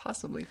sounds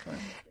possibly fun.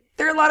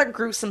 There are a lot of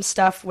gruesome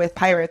stuff with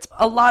pirates.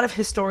 A lot of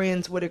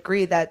historians would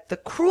agree that the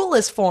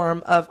cruelest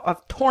form of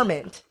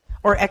torment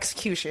or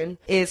execution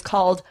is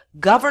called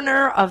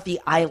governor of the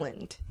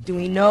island. Do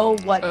we know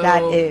what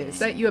that is? Is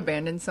that you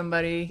abandoned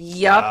somebody?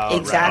 Yup,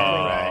 exactly.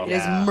 right, It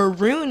is yeah.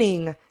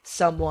 marooning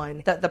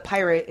someone, the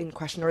pirate in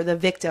question or the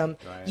victim.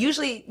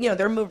 Usually, you know,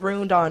 they're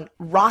marooned on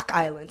rock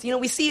islands. You know,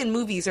 we see in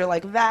movies they're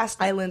like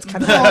vast islands,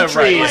 kind of palm trees.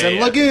 Right, Trees and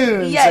yeah.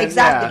 lagoons. Yeah, and,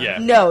 exactly. Yeah.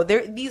 No,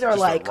 these are Just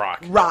like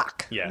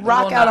rock. Yeah.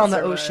 rock Will out not on the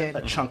survive. ocean.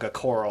 A chunk of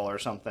coral or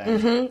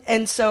something.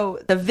 And so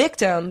the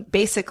victim,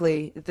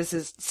 basically, this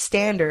is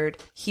standard,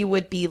 he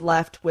would be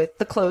left with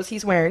the clothes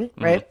he's wearing,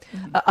 right?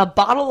 A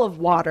bottle of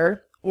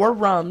water or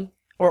rum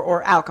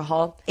or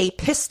alcohol, a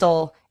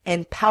pistol,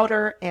 and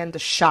powder and a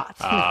shot.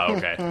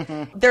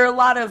 Okay. There are a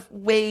lot of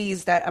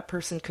ways that a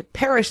person could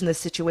perish in this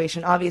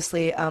situation.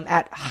 Obviously,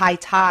 at high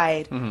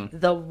tide,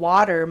 the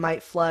water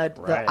might flood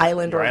the Right.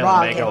 island or Your island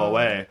rock. may go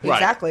away. Right.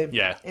 Exactly.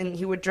 Yeah. And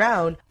he would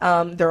drown.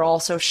 There are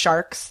also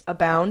sharks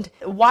abound.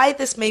 Why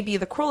this may be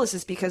the cruelest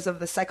is because of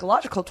the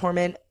psychological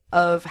torment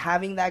of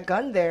having that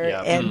gun there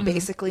Yep. and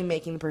basically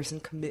making the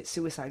person commit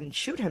suicide and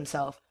shoot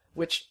himself,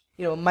 which,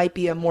 you know, might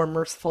be a more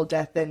merciful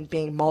death than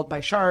being mauled by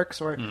sharks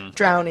or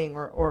drowning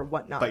or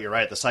whatnot. But you're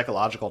right, the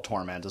psychological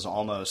torment is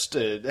almost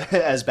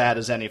as bad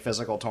as any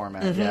physical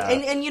torment. Yeah.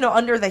 And, you know,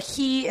 under the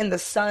heat and the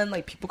sun,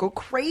 like, people go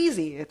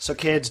crazy. It's So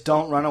kids,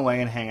 don't run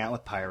away and hang out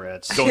with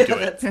pirates. Don't do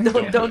it.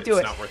 That's- don't do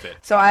it. It's not worth it.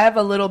 So I have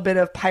a little bit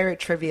of pirate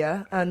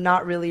trivia,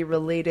 not really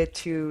related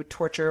to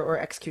torture or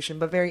execution,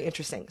 but very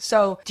interesting.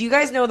 So, do you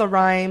guys know the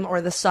rhyme or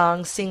the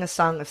song "Sing a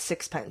Song of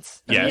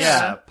Sixpence"? Yes.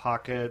 Yeah,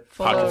 pocket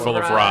Pocket full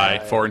of rye. rye,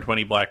 4 and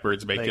 20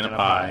 blackbirds baked in a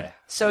pie.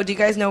 So, do you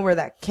guys know where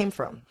that came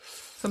from?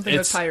 Something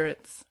It's- with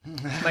pirates,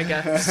 my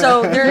guess.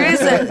 So there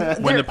is a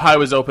When the pie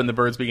was open, the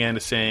birds began to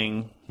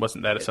sing.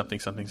 Wasn't that a something,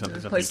 something, something,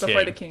 something Place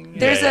before the king.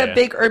 there's Yeah, a yeah.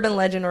 big urban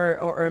legend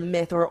or a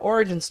myth or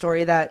origin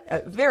story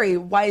that very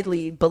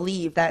widely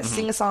believed that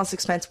 "Sing a Song of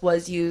Sixpence"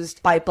 was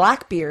used by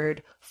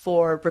Blackbeard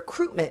for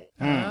recruitment.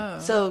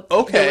 So they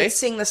Okay. would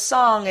sing the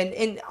song,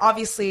 and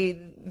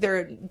obviously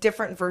their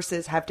different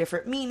verses have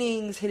different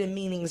meanings, hidden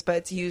meanings, but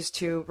it's used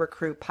to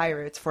recruit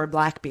pirates for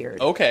Blackbeard.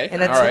 Okay,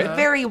 and it's all right.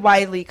 very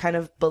widely kind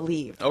of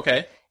believed.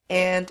 Okay.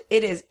 And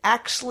it is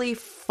actually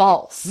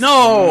false.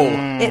 No!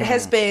 It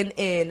has been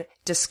in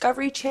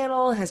Discovery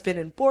Channel, has been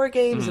in board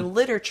games and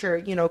literature,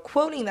 you know,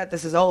 quoting that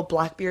this is,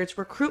 Blackbeard's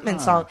recruitment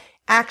song.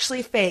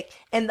 Actually fake.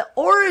 And the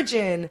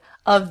origin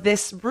of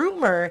this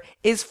rumor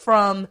is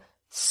from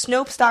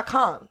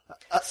Snopes.com.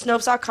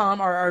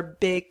 Snopes.com are our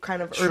big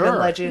kind of urban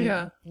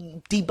legend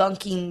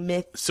debunking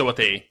myth. So what,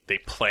 they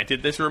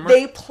planted this rumor?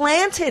 They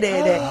planted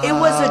it. It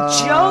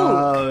was a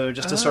joke.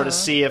 Just to sort of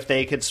see if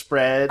they could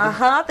spread.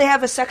 They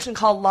have a section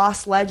called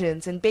Lost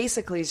Legends, and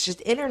basically it's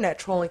just internet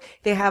trolling.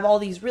 They have all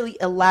these really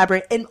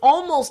elaborate and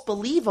almost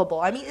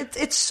believable. I mean,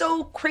 it's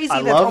so crazy.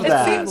 I love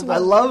that. It seems I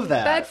love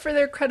that. bad for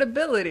their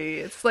credibility.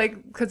 It's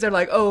like, because they're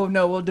like, oh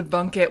no, we'll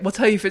debunk it. We'll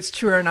tell you if it's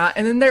true or not.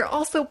 And then they're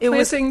also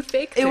planting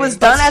fake things. It was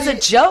done as a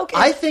joke.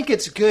 I think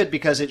it's good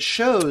because it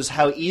shows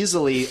how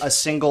easily a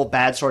single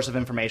bad source of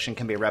information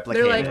can be replicated.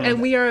 They're like,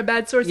 and we are a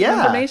bad source of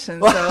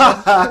information. So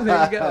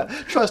there you go.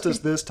 Trust us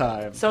this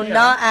time. So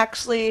not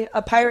actually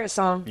a pirate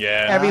song.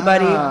 Yeah.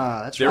 Everybody.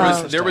 That's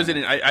There was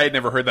I had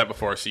never heard that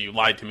before, so you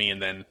lied to me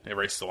and then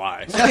erased the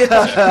lie.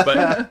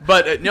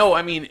 but no,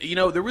 I mean,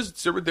 there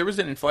was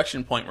an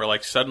inflection point where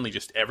like suddenly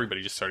just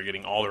everybody just started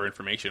getting all their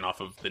information off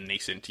of the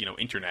nascent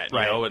internet,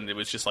 and it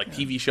was just like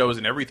TV shows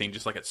and everything.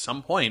 Just like at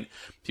some point,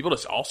 people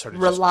just all started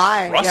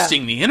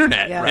trusting the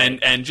internet,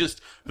 and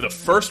just the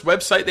first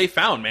website they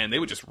found, man, they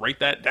would just write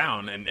that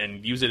down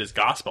and use it as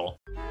gospel.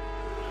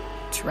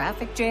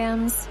 Traffic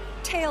jams,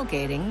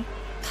 tailgating,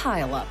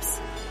 pile-ups.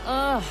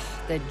 Ugh,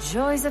 the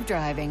joys of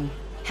driving.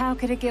 How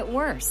could it get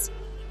worse?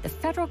 The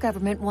federal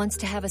government wants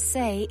to have a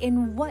say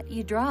in what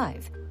you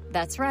drive.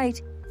 That's right.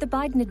 The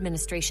Biden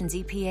administration's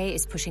EPA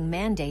is pushing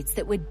mandates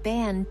that would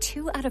ban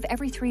 2 out of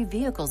every 3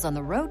 vehicles on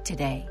the road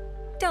today.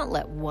 Don't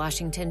let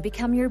Washington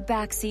become your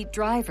backseat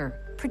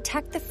driver.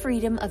 Protect the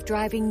freedom of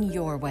driving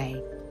your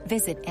way.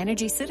 Visit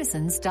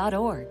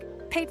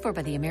EnergyCitizens.org. Paid for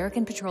by the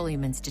American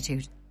Petroleum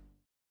Institute.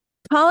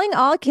 Calling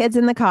all kids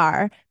in the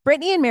car.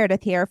 Brittany and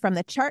Meredith here from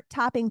the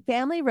chart-topping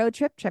Family Road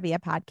Trip Trivia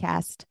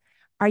Podcast.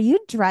 Are you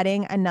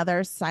dreading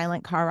another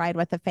silent car ride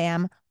with the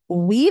fam?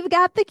 We've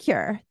got the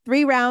cure.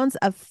 3 rounds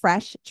of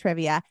fresh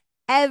trivia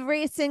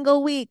every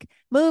single week.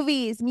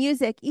 Movies,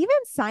 music, even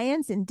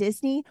science and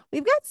Disney.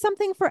 We've got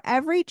something for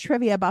every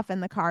trivia buff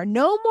in the car.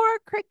 No more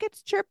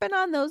crickets chirping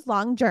on those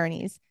long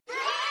journeys.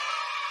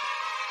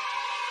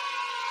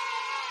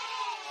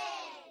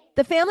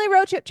 The Family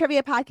Road Trip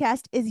Trivia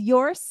Podcast is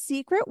your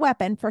secret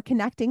weapon for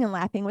connecting and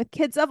laughing with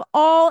kids of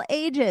all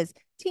ages.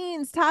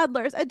 Teens,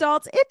 toddlers,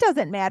 adults, it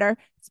doesn't matter.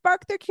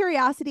 Spark their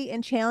curiosity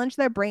and challenge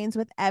their brains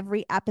with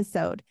every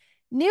episode.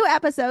 New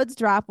episodes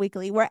drop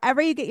weekly wherever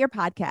you get your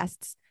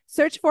podcasts.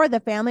 Search for the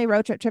Family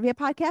Road Trip Trivia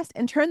Podcast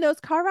and turn those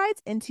car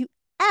rides into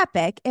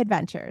epic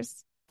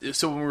adventures.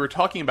 So when we were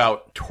talking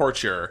about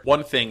torture,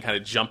 one thing kind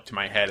of jumped to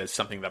my head as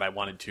something that I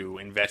wanted to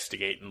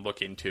investigate and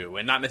look into.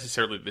 And not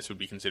necessarily that this would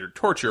be considered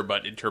torture,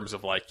 but in terms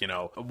of like,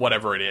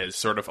 whatever it is,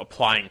 sort of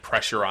applying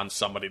pressure on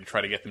somebody to try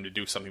to get them to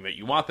do something that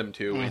you want them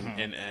to.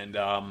 Mm-hmm.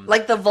 And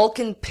like the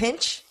Vulcan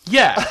pinch?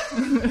 Yeah.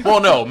 Well,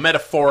 no,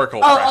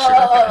 metaphorical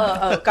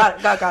pressure. Got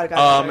it.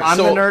 I'm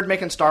the nerd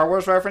making Star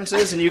Wars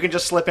references, and you can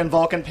just slip in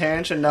Vulcan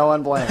pinch and no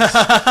one blinks.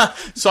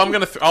 So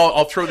I'm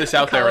I'll throw this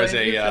out there as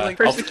a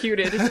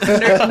persecuted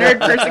nerd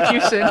persecution.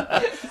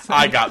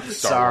 I got the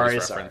Star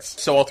Wars reference.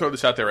 So I'll throw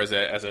this out there as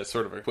a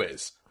sort of a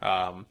quiz,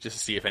 just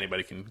to see if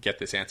anybody can get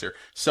this answer.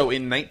 So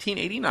in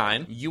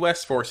 1989,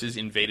 U.S. forces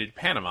invaded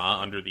Panama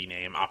under the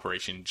name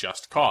Operation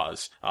Just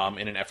Cause,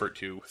 in an effort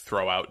to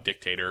throw out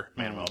dictator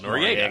Manuel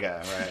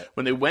Noriega. Right.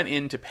 When they went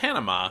into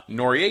Panama,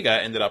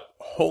 Noriega ended up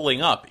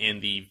holing up in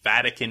the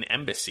Vatican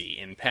embassy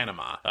in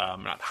Panama.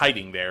 Not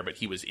hiding there, but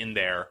he was in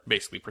there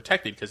basically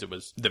protected because it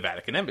was the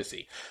Vatican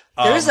embassy.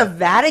 There's a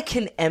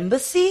Vatican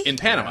embassy? In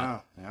Panama.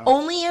 Yeah.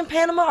 Only in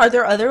Panama? Are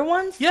there other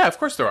ones? Yeah, of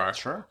course there are.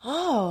 Sure.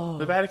 Oh.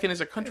 The Vatican is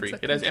a country.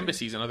 It has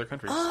embassies in other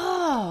countries.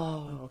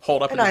 Oh.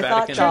 Hold up And in the I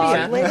Vatican. thought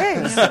chocolate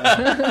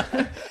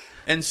eggs.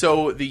 And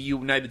so the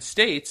United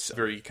States,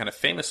 very kind of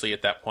famously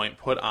at that point,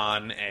 put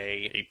on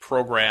a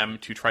program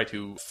to try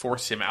to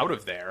force him out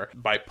of there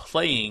by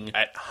playing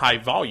at high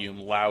volume,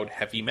 loud,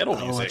 heavy metal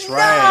music. That's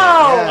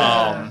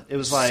right. No! It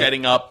was like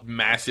setting up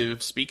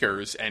massive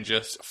speakers and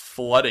just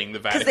flooding the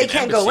Vatican they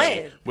can't embassy go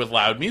in. with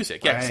loud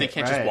music. Yeah, because they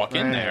can't just walk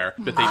in there.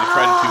 But they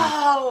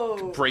tried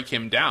to break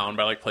him down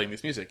by like playing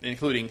this music,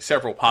 including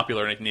several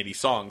popular 1980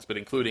 songs, but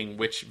including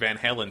which Van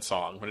Halen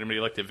song. Would anybody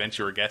like to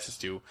venture a guess as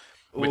to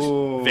which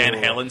Van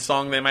Halen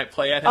song they might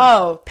play at him?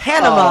 Oh,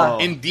 Panama.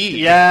 Indeed.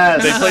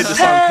 Yes. They played the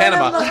song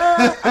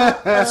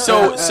Panama.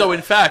 So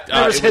in fact...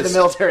 Never say the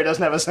military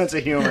doesn't have a sense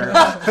of humor.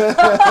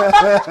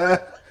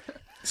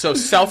 So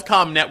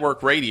Southcom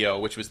Network Radio,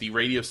 which was the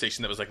radio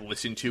station that was like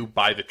listened to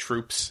by the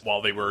troops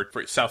while they were,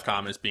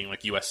 Southcom as being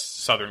like U.S.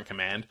 Southern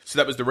Command. So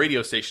that was the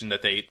radio station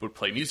that they would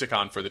play music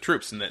on for the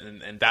troops,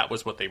 and that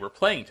was what they were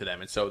playing to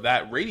them. And so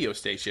that radio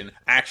station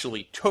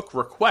actually took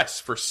requests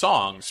for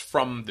songs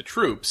from the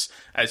troops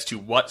as to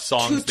what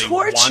songs they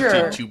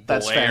wanted to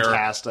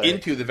blare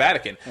into the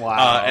Vatican.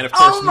 Wow. And of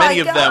course, many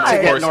of them,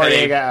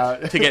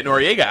 to get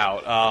Noriega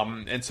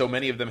out. And so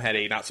many of them had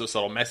a not so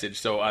subtle message.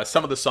 So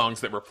some of the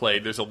songs that were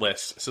played, there's a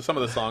list. So some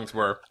of the songs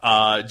were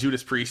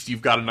Judas Priest,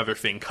 You've Got Another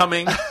Thing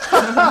Coming,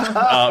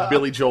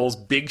 Billy Joel's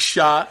Big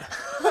Shot,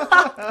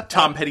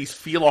 Tom Petty's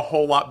Feel a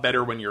Whole Lot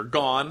Better When You're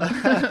Gone,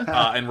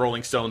 and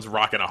Rolling Stone's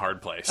Rockin' a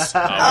Hard Place.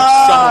 Some of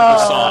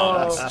the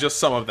songs, just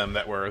some of them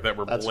that were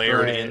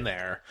blared great. in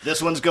there.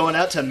 This one's going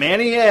out to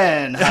Manny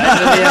N. Hide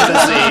in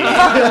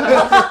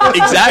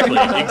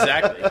the embassy.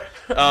 Exactly.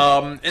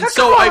 And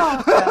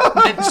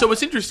so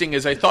what's interesting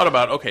is I thought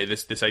about, okay,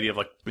 this idea of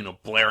like,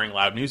 blaring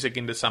loud music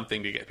into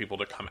something to get people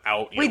to come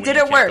out. Did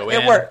it work?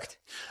 It worked.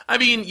 I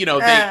mean, they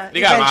got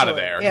him out of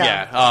there.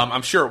 Yeah.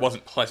 I'm sure it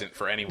wasn't pleasant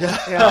for anyone.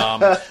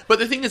 But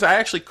the thing is, I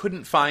actually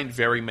couldn't find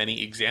very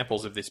many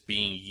examples of this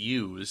being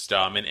used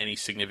in any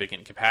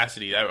significant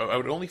capacity. I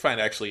would only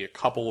find actually a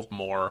couple of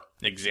more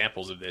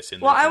examples of this in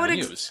the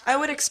news. I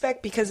would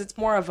expect, because it's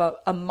more of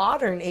a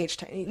modern age.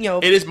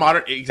 It is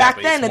modern.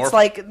 Exactly. Back then, it's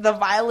like the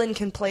violin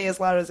can play as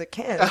loud as it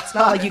can. It's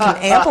not like you can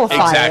amplify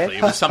it. Exactly.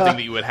 It was something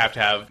that you would have to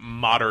have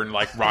modern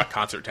like rock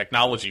concert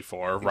technology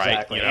for, right?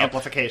 Exactly.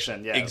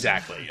 Amplification. Yeah.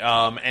 Exactly.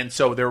 And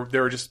so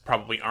there just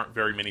probably aren't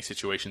very many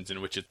situations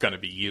in which it's going to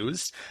be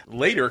used.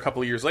 Later, a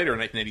couple of years later, in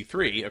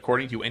 1983,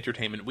 according to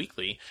Entertainment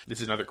Weekly,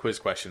 this is another quiz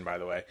question, by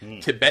the way,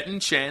 Tibetan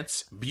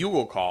chants,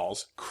 bugle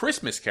calls,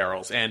 Christmas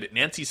carols, and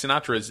Nancy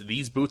Sinatra's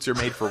 "These Boots Are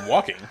Made for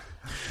Walking"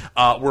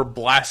 were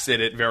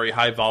blasted at very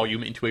high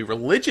volume into a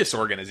religious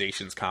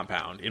organization's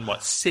compound. In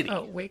what city?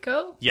 Oh,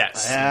 Waco?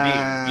 Yes,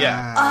 indeed.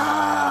 Yeah.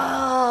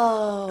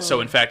 Oh.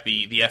 So, in fact,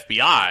 the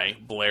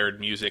FBI blared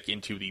music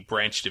into the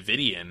Branch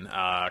Davidian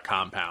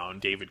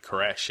compound, David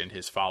Koresh and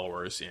his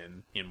followers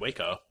in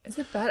Waco. Is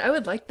it bad? I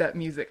would like that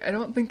music. I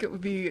don't think it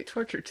would be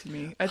torture to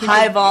me. I think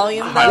High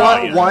volume,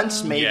 though?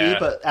 Once, maybe, Yeah.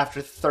 but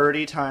after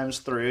 30 times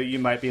through, you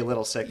might be a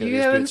little sick of You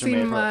these haven't boots are made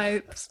seen for.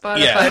 my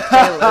Spotify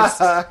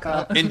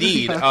playlist.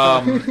 Indeed.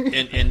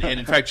 And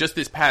in fact, just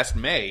this past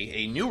May,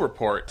 a new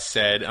report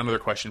said, another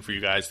question for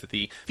you guys, that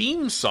the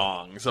theme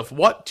songs of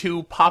what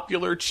two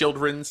popular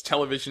children's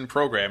television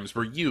programs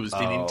were used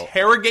in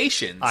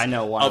interrogations I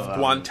know one of them.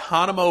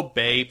 Guantanamo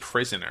Bay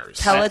prisoners.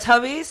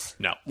 Teletubbies?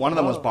 No. One of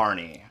them was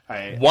Barney.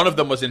 One of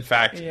them was, in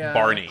fact, Yeah.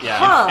 Barney.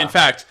 Yeah. In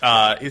fact,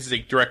 this is a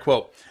direct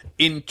quote.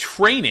 In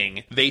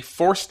training, they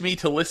forced me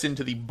to listen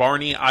to the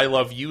Barney I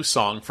Love You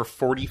song for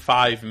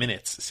 45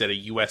 minutes, said a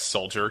U.S.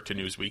 soldier to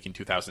Newsweek in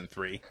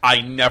 2003.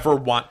 I never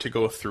want to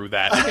go through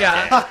that again.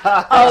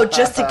 Yeah. Oh,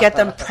 just to get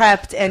them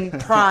prepped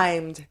and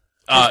primed.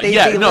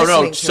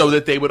 So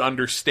that they would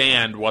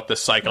understand what the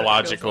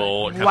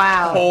psychological kind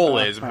of toll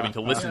is of having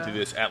to listen to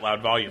this at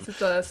loud volume.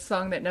 It's a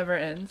song that never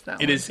ends.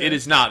 It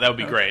is not. That would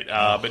be great.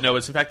 But no,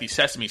 it's in fact the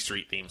Sesame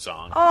Street theme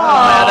song.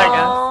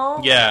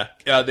 Oh, Yeah.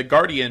 The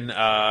Guardian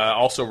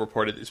also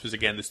reported, this was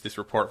again this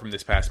report from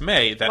this past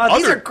May, that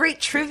these are great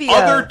trivia.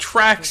 other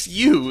tracks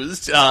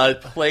used,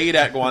 played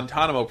at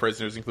Guantanamo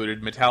prisoners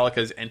included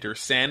Metallica's Enter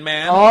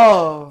Sandman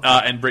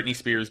and Britney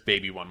Spears'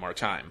 Baby One More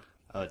Time.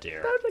 Oh,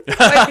 dear.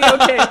 might be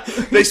okay.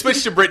 They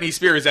switched to Britney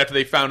Spears after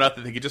they found out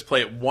that they could just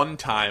play it one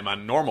time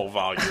on normal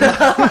volume,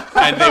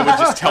 and they would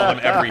just tell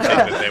them everything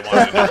that they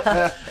wanted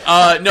to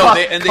know.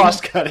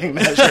 Cost-cutting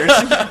measures.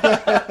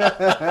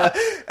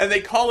 And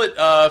they call it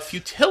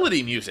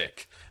futility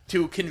music,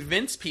 to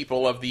convince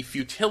people of the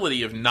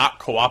futility of not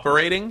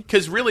cooperating,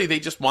 because really they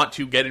just want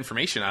to get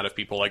information out of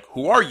people, like,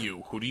 who are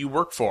you? Who do you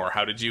work for?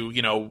 How did you,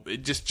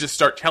 just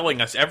start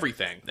telling us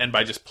everything. And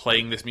by just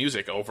playing this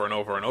music over and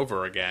over and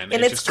over again.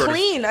 And it's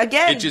clean,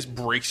 again. It just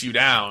breaks you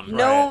down.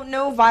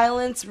 No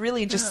violence,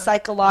 really just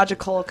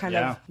psychological kind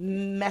of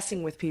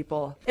messing with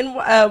people. And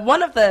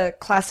one of the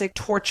classic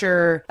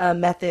torture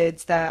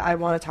methods that I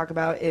want to talk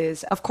about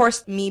is, of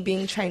course, me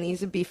being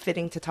Chinese, it'd be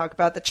fitting to talk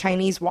about the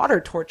Chinese water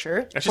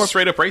torture. That's just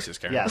straight up racist,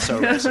 Karen. Yeah, so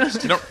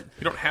racist. You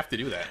don't have to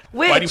do that.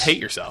 Why do you hate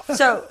yourself?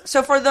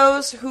 So for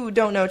those who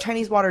don't know,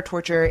 Chinese water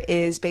torture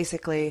is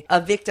basically a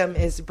victim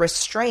is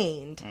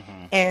restrained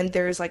and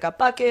there's like a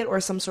bucket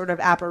or some sort of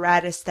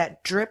apparatus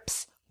that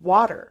drips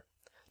water.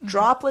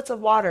 Droplets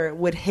of water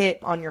would hit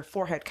on your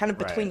forehead, kind of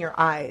between your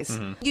eyes.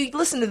 You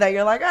listen to that,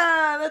 you're like,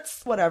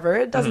 that's whatever.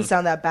 It doesn't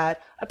sound that bad.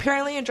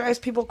 Apparently, it drives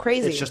people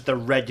crazy. It's just the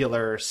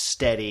regular,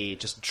 steady,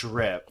 just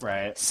drip,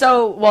 right?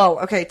 So,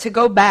 to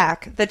go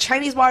back, the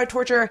Chinese water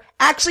torture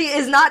actually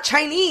is not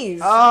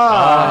Chinese.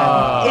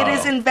 It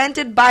is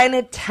invented by an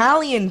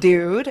Italian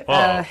dude,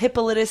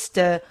 Hippolytus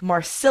de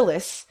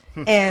Marcellus.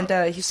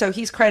 And so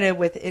he's credited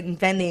with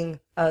inventing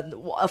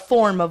a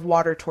form of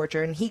water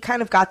torture, and he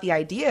kind of got the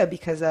idea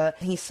because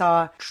he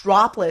saw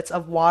droplets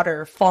of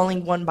water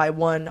falling one by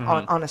one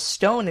on a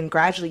stone and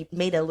gradually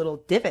made a little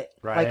divot,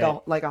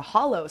 like a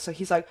hollow. So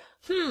he's like,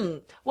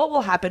 what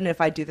will happen if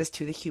I do this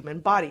to the human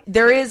body?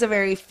 There is a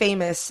very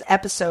famous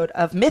episode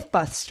of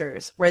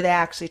Mythbusters where they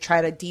actually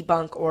try to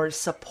debunk or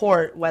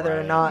support whether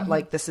or not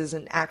like this is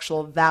an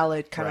actual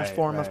valid kind of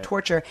form of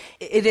torture.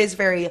 It is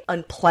very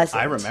unpleasant.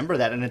 I remember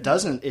that, and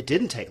it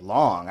didn't take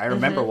long. I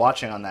remember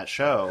watching on that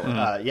show.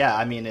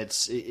 I mean,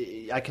 it's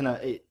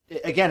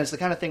the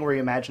kind of thing where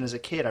you imagine as a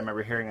kid. I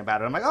remember hearing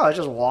about it. I'm like, oh, it's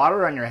just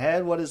water on your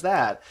head. What is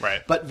that?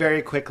 Right. But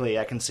very quickly,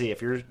 I can see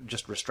if you're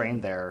just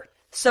restrained there,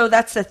 So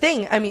that's the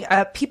thing. I mean,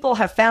 people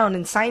have found,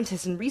 and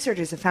scientists and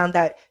researchers have found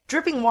that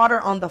dripping water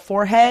on the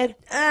forehead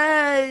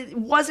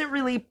wasn't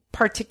really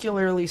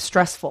particularly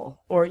stressful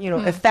or,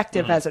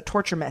 effective as a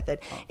torture method.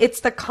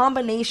 It's the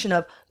combination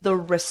of the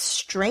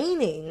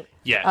restraining,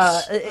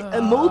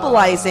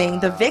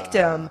 immobilizing the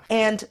victim,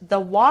 and the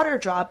water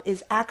drop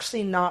is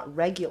actually not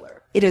regular.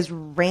 It is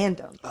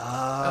random. So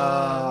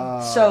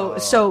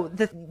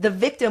the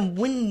victim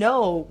wouldn't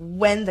know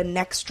when the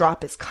next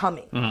drop is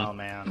coming. Oh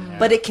man. Yeah.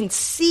 But it can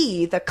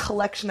see the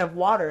collection of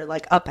water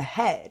like up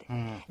ahead.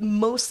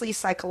 Mostly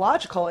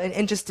psychological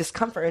and just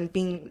discomfort and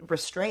being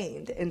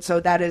restrained. And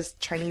so that is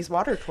Chinese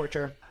water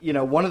torture.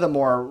 One of the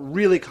more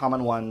really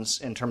common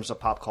ones in terms of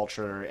pop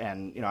culture,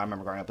 and, I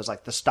remember growing up, is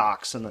like the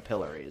stocks and the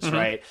pillories,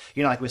 right?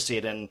 Like we see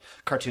it in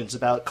cartoons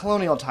about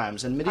colonial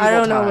times and medieval times. I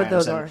don't know what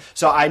those are.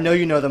 So I know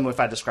you know them if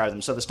I describe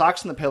them. So the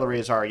stocks and the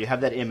pillories are, you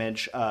have that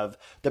image of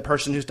the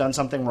person who's done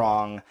something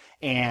wrong,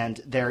 and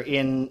they're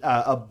in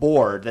a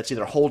board that's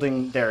either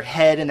holding their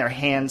head and their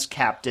hands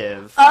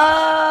captive.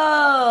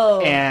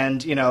 Oh!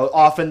 And,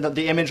 often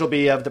the image will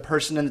be of the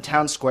person in the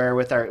town square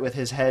with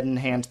his head and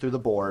hands through the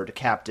board,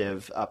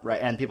 captive,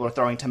 upright, and people are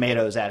throwing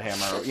tomatoes at him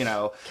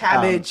or,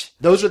 cabbage.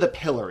 Those are the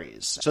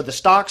pillories. So the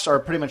stocks are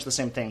pretty much the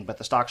same thing, but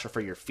the stocks are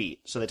for your feet.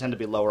 So they tend to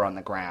be lower on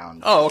the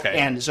ground. Oh, okay.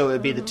 And so it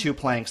would be the two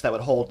planks that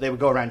would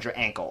go around your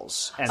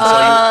ankles. And so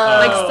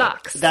like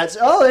socks.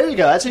 there you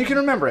go. That's how you can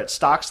remember it.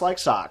 Stocks like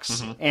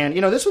socks. And,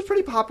 this was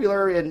pretty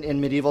popular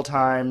in medieval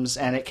times,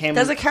 and it came...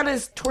 Does it count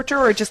as torture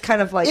or just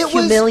kind of like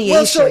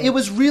humiliation? So it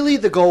was really,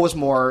 the goal was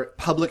more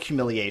public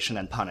humiliation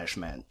and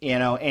punishment,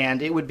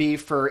 and it would be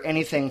for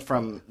anything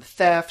from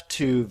theft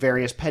to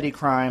various petty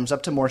crimes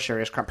up to more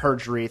serious crime,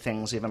 perjury,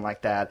 things even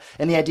like that.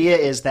 And the idea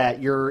is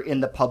that you're in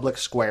the public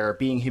square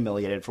being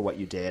humiliated for what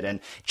you did. And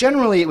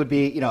generally it would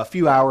be, a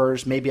few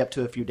hours, maybe up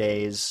to a few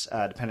days,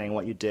 depending on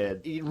what you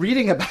did.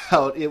 Reading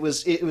about it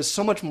was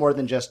so much more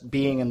than just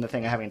being in the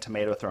thing and having a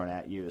tomato thrown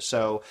at you.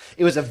 So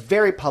it was a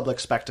very public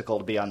spectacle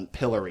to be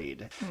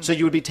unpilloried. So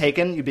you would be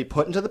taken, you'd be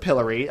put into the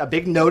pillory. A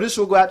big notice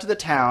will go out to the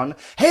town.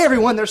 Hey,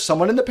 everyone, there's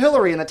someone in the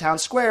pillory in the town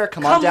square.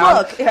 Come on down.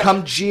 Look. Yeah.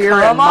 Come jeer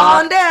Come and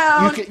mock. on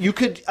down. You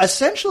could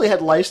essentially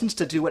had license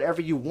to do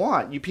whatever you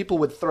want. People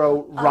would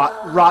throw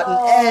rotten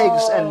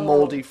eggs and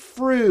moldy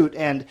fruit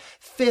and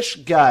fish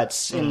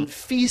guts and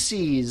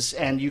feces,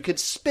 and you could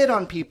spit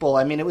on people.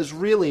 I mean, it was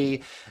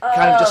really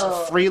kind of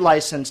just free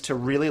license to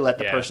really let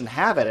the person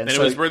have it. And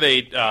so, it was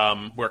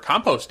where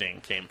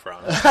composting came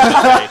from.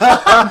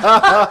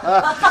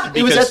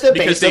 It was at the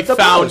base because they of the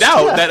found post.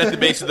 out that at the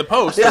base of the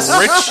post, rich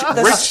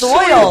soil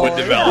soil would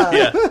develop.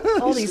 Yeah.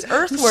 All these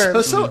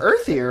earthworms. So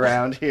earthy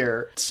around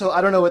here. So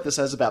I don't know what this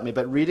says about me,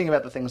 but reading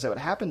about the things that would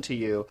happen to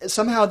you,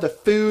 somehow the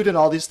food and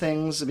all these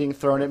things being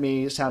thrown at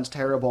me sounds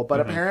terrible, but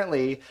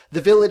apparently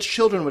the village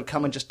children would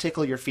come and just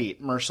tickle your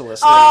feet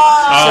mercilessly.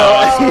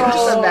 So you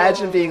just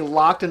imagine being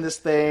locked in this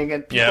thing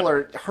and people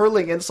are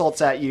hurling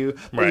insults at you,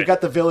 but you've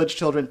got the village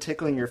children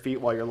tickling your feet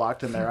while you're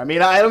locked in there. I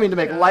mean, I don't mean to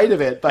make light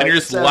of it, but And you're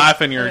just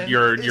laughing your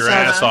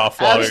ass off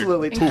while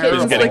absolutely poop is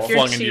terrible. getting Lick your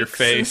flung into your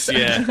cheeks face.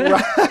 and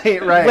Yeah.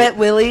 right. Wet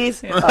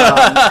willies. And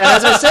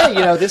as I say,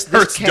 this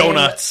Hurts came,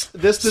 donuts.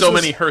 This so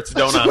was- many Hurts so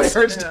many donuts.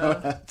 Hurts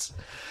donuts.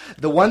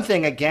 The one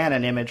thing, again,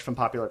 an image from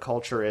popular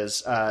culture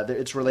is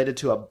it's related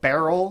to a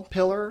barrel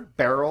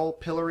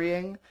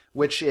pillorying,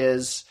 which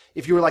is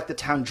if you were like the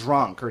town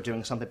drunk or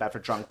doing something bad for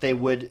drunk, they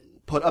would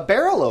put a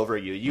barrel over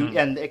you.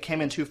 And it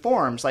came in two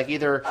forms. Like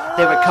either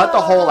they would cut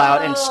the hole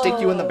out and stick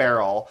you in the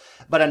barrel,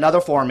 but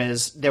another form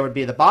is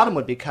the bottom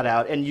would be cut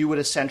out and you would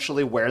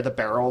essentially wear the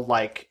barrel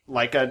like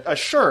a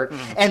shirt.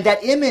 And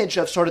that image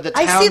of sort of the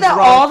town I see that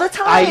drunk, all the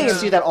time. I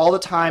see that all the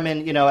time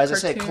in, as I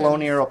say,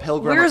 colonial,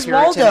 pilgrim, Where's or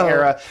Puritan Waldo?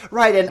 era.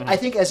 Right, and I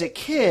think as a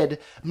kid,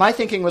 my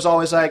thinking was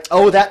always like,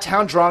 oh, that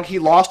town drunk, he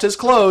lost his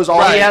clothes,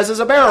 all he Right. has is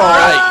a barrel.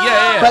 Right,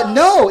 yeah. But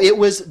no,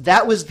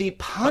 that was the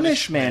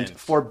punishment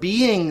for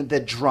being the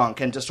drunk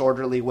and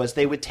disorderly, was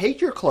they would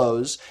take your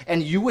clothes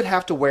and you would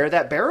have to wear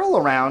that barrel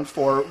around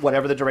for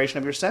whatever the duration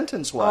of your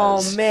sentence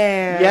was. Oh,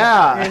 man.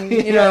 Yeah. And,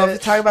 if you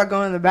talk about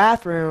going to the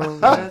bathroom,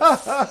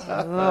 that's,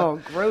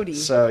 grody.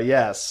 So,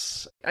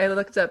 yes. I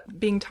looked up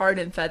being tarred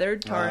and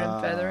feathered,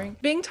 feathering.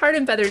 Being tarred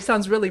and feathered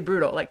sounds really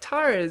brutal. Like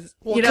tar is,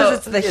 because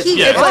it's the heat.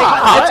 Yeah. It's like,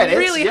 hot. it's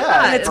really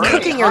hot. and it's Right.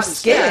 cooking your hot and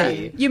skin.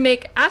 sticky. You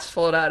make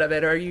asphalt out of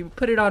it, or you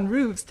put it on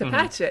roofs to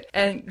patch it.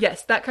 And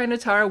yes, that kind of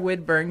tar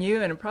would burn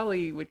you, and it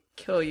probably would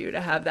kill you to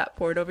have that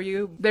poured over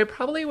you. They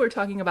probably were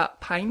talking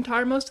about pine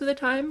tar most of the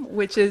time,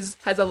 which has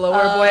a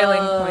lower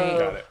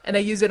boiling point, and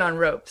they use it on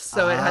ropes,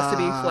 so it has to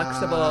be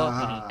flexible.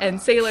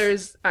 And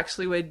sailors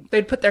actually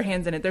they'd put their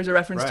hands in it. There's a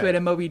reference to Right. it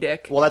in Moby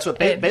Dick. Well, that's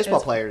what And baseball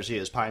it's- players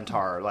use, pine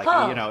tar. Like,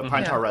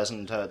 pine tar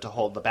resin to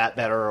hold the bat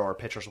better, or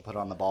pitchers will put it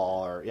on the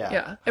ball, or,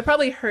 Yeah, it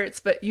probably hurts,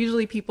 but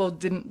usually people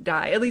didn't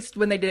die. At least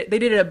when they did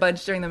it a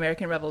bunch during the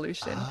American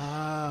Revolution.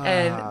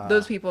 And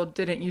those people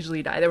didn't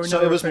usually die. There were So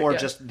no it was more yeah.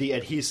 just the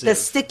adhesive. The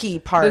sticky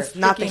part,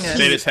 not the stickiness.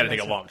 heat. They just had to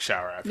take a long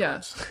shower Yeah,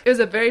 afterwards. it was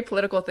a very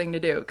political thing to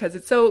do because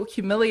it's so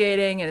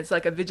humiliating and it's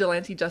like a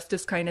vigilante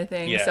justice kind of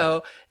thing. Yeah.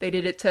 So they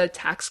did it to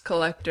tax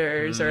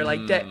collectors or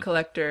like debt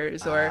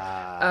collectors or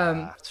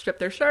strip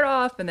their shirt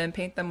off and then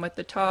paint them with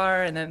the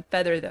tar and then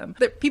feather them.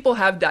 People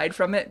have died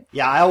from it.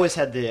 Yeah, I always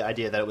had the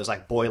idea that it was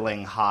like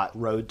boiling hot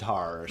road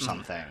tar or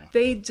something.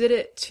 They did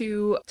it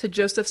to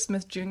Joseph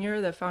Smith Jr.,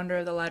 the founder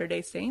of the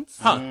Latter-day Saints.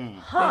 Huh.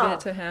 They did it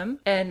to him.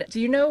 And do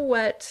you know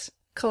what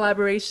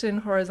collaboration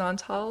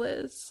horizontal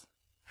is?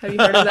 Have you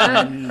heard of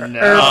that? No.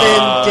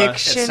 Urban It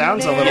Dictionary.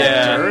 sounds a little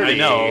Yeah, dirty. I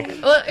know.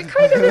 Well, it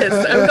kind of is.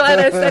 I'm glad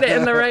I said it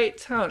in the right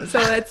tone. So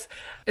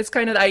it's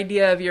kind of the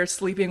idea of you're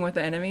sleeping with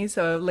the enemy.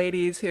 So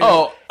ladies who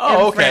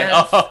in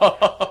France,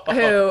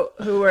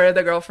 who were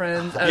the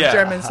girlfriends of Yeah.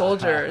 German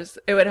soldiers,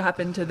 it would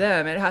happen to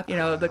them. It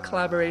happened, the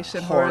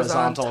collaboration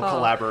Horizontal horizontal.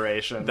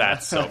 collaboration.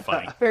 That's so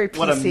funny. Very PC.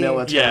 what a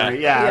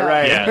military. Yeah. Yeah,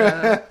 right.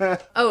 Yeah.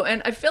 Oh,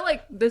 and I feel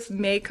like this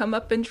may come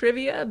up in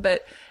trivia,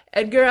 but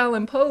Edgar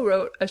Allan Poe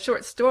wrote a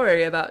short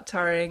story about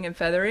tarring and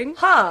feathering.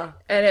 Huh.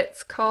 And it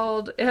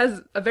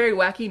has a very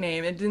wacky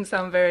name. It didn't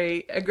sound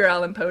very Edgar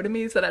Allan Poe to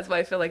me, so that's why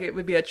I feel like it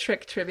would be a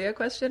trick trivia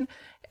question.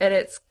 And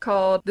it's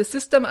called The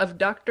System of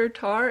Dr.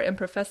 Tar and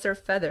Professor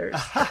Feathers.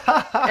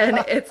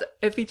 And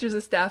it features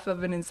a staff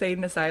of an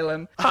insane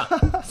asylum.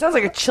 Sounds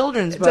like a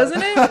children's book.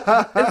 Doesn't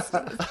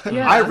it?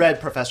 Yeah. I read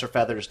Professor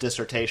Feather's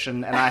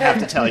dissertation, and I have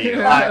to tell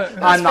you,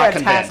 I'm not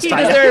fantastic. He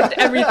convinced. deserved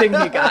everything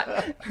he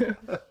got.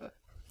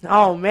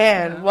 Oh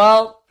man.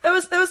 Well, it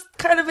was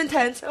kind of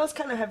intense. It was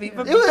kind of heavy,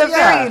 but It was- very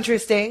yeah.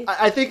 interesting.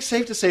 I think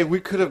safe to say we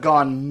could have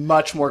gone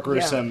much more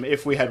gruesome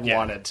if we had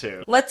wanted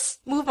to. Let's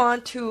move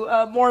on to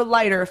a more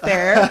lighter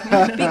fare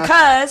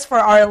because for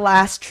our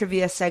last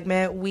trivia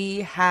segment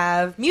we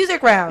have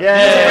music round. Yay!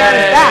 Music round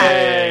is back.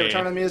 Yay!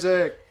 Return of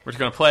music. We're just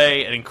going to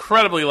play an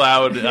incredibly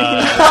loud...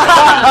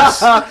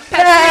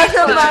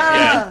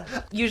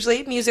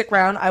 Usually, music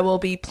round, I will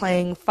be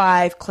playing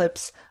 5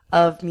 clips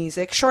of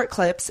music, short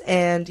clips,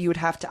 and you would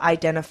have to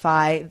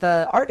identify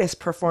the artist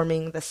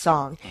performing the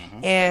song.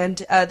 And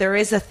there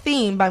is a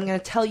theme, but I'm going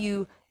to tell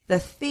you the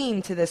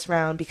theme to this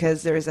round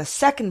because there is a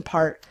second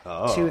part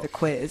to the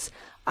quiz.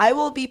 I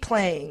will be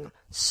playing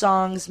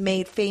songs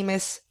made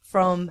famous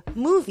from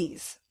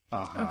movies.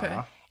 Okay.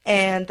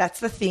 And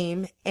that's the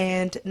theme.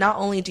 And not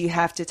only do you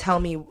have to tell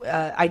me,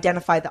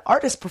 identify the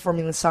artist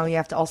performing the song, you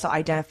have to also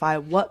identify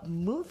what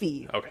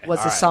movie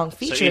was the song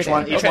featured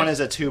So each in. one is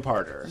a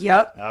two-parter.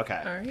 Yep.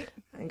 Okay. All right.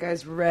 Are you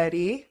guys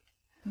ready?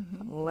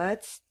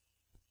 Let's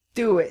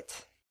do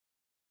it.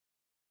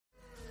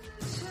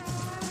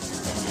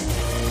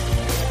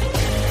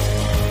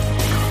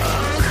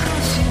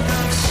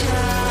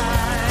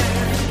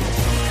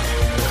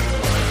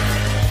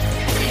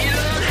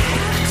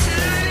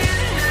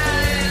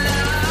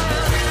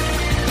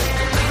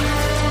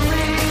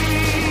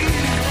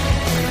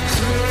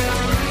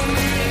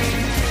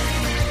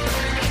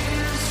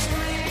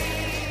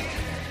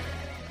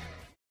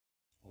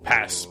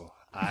 Pass.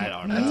 I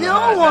don't know.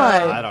 No one.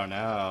 I don't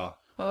know.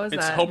 What was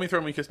It's that? Hold Me,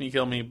 Throw Me, Kiss Me,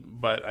 Kill Me,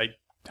 but I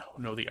don't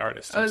know the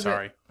artist. Oh, I'm is it-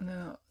 sorry.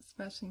 No,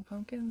 Smashing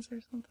Pumpkins or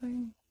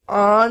something?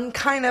 On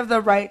kind of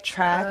the right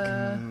track.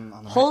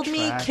 Hold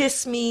Me, track.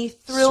 Kiss Me,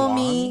 Thrill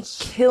Me, Swans.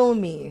 Kill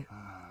Me.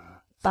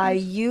 By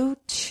U2.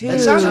 It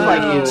sounded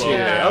like you too.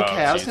 Oh,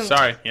 Okay, I was geez. gonna,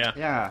 Sorry, yeah.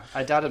 Yeah,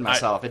 I doubted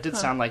myself. It did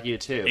sound like you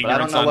too, but I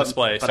don't Ignorance know on what.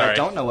 display, But I sorry.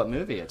 don't know what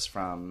movie it's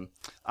from.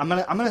 I'm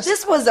gonna.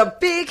 This was a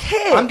big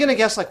hit. I'm gonna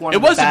guess like one. It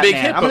of the was a big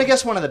Batman. hit, I'm gonna but-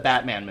 guess one of the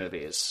Batman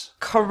movies.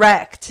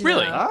 Correct.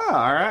 Really? Oh,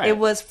 all right. It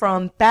was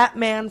from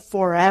Batman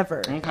Forever.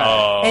 Okay.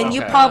 Oh, And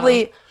you okay.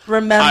 probably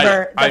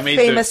remember I the made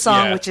famous the-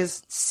 song, yeah. which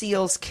is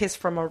Seal's Kiss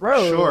from a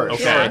Rose. Sure,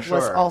 Okay. Was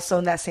sure. also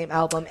in that same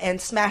album.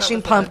 And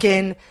Smashing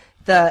Pumpkin,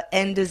 the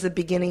end is the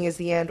beginning is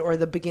the end, or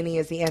the beginning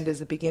is the end is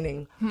the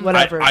beginning.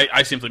 Whatever.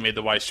 I simply made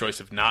the wise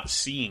choice of not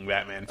seeing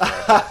Batman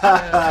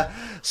Forever.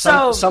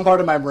 Some part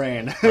of my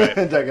brain Right.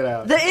 dug it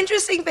out. The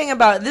interesting thing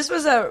about this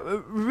was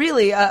a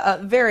really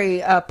a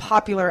very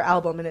popular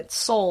album, and it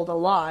sold a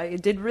lot.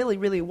 It did really,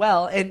 really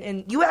well,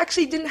 and you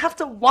actually didn't have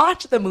to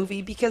watch the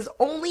movie because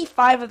only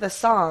 5 of the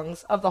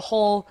songs of the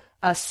whole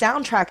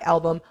soundtrack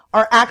album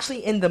are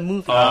actually in the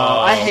movie. Oh,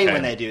 I hate okay.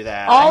 when they do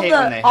that. all I hate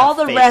when they the have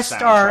fake rest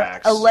are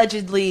soundtracks.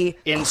 allegedly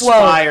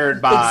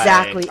Inspired quote, by-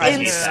 exactly I hate that.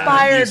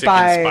 inspired Music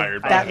by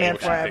inspired by Batman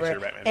motion Forever. picture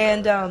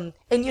Batman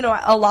And you know,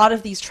 a lot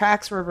of these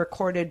tracks were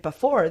recorded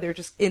before. They're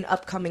just in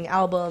upcoming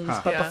albums,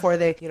 but Yeah. before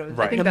they, I think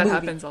the that movie.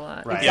 happens a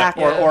lot. Right.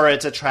 Exactly. Or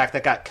it's a track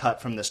that got cut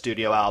from the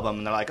studio album,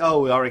 and they're like, "Oh,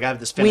 we already got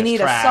this We finished need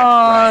track." a song,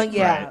 Right,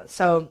 yeah. right.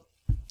 So,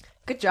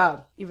 good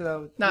job. Even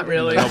though Not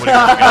really. Nobody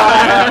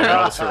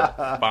else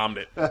bombed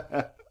it.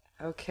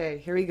 Okay,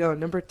 here we go.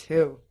 Number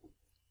 2.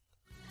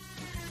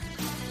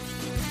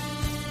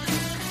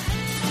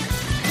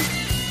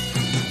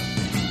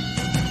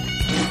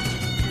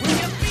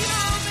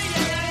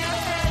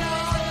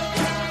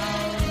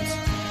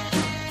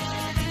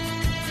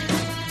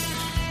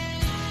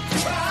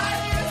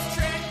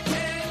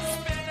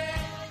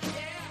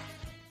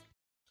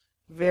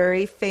 Very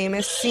very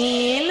famous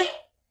scene.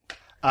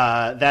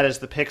 That is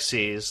the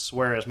Pixies,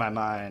 Where Is My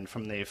Mind,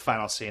 from the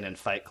final scene in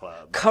Fight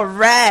Club.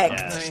 Correct.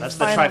 Yes, that's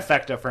the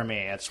trifecta for me.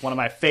 It's one of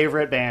my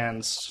favorite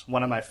bands,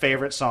 one of my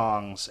favorite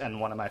songs, and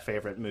one of my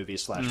favorite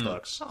movies /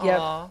 books.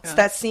 Yep. It's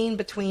that scene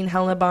between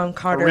Helena Bonham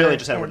Carter. Or really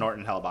just Edward Norton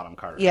and Helena Bonham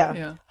Carter.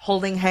 Yeah.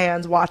 Holding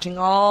hands, watching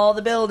all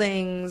the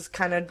buildings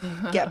kind of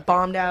get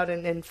bombed out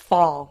and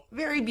fall.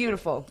 Very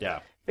beautiful. Yeah.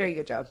 Very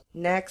good job.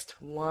 Next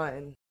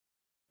one.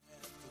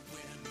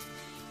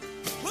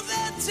 Well,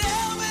 they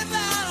tell me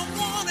that I'm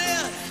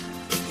wanted.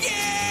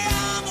 Yeah,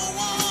 I'm a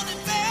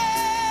wanted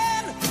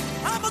man.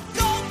 I'm a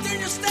goat in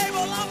your stable.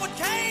 I'm what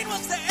Cain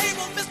was the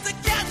able. Mister,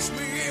 catch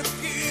me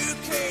if you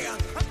can.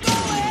 I'm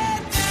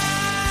going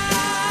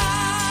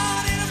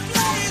down in a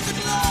blaze of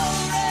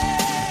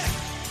glory.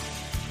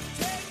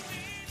 Take me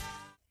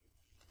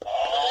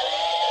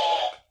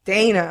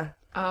Dana.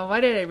 Why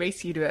did I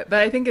race you to it?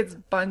 But I think it's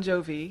Bon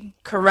Jovi.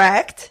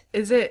 Correct.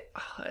 Is it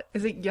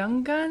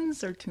Young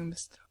Guns or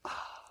Tombstone?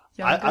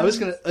 I was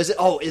gonna. It's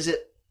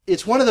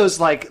one of those is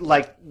it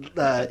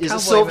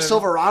movie.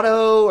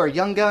 Silverado or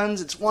Young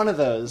Guns? It's one of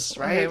those,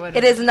 right? Okay,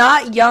 It is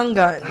not Young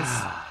Guns.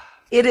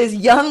 It is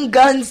Young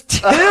Guns 2.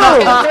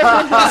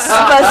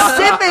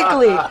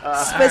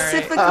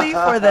 Specifically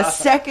for the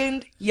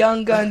second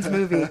Young Guns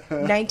movie,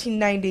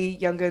 1990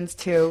 Young Guns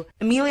 2.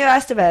 Emilio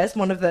Estevez,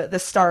 one of the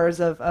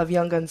stars of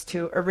Young Guns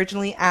 2,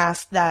 originally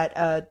asked that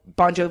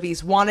Bon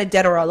Jovi's Wanted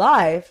Dead or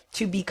Alive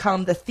to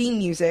become the theme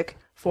music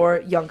for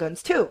Young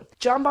Guns 2.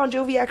 John Bon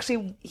Jovi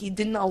actually, he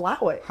didn't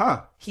allow it.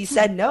 He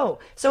said no.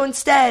 So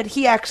instead,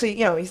 he actually,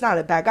 he's not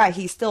a bad guy.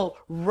 He still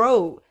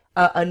wrote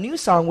a new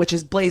song, which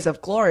is Blaze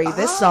of Glory,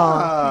 this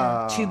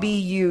song, to be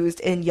used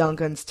in Young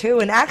Guns 2,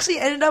 and actually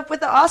ended up with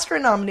the Oscar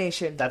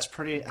nomination. That's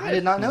pretty... I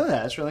did not know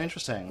that. That's really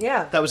interesting.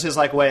 Yeah. That was his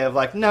way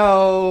of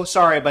no,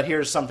 sorry, but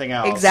here's something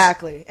else.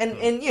 Exactly. And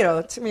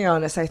to be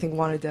honest, I think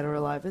Wanted Dead or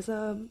Alive is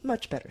a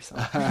much better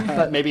song.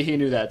 But maybe he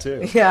knew that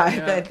too. Yeah,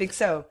 I think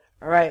so.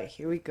 All right,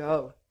 here we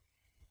go.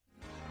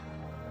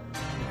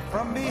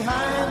 from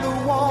behind the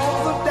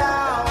walls of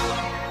doubt.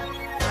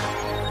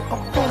 A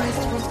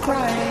voice was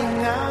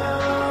crying out.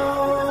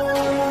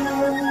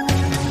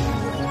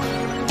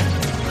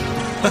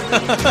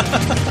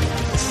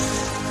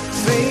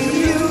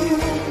 Say you,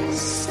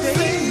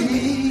 say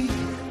me.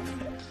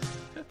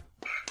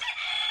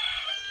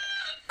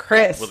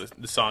 Chris. Well,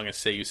 the song is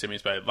 "Say You Say Me"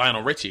 by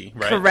Lionel Richie,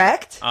 right?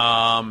 Correct.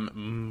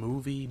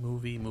 Movie.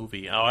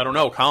 Oh, I don't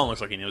know. Colin looks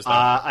like he knows that.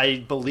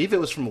 I believe it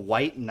was from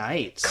White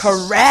Nights.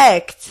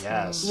 Correct.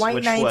 Yes. White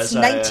which Nights, was,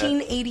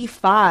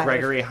 1985.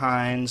 Gregory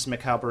Hines,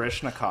 Mikhail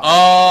Baryshnikov.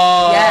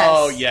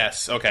 Oh, Yes.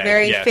 yes. Okay.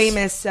 Very yes.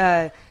 famous,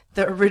 the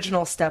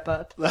original Step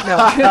Up. No,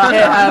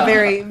 a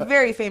very,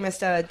 very famous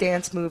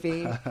dance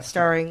movie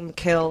starring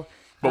Mikhail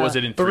But was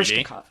it in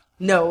 3D? Baryshnikov.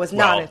 No, it was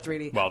not Well, in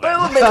 3D. well But then.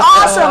 it would have been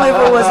awesome if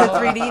it was in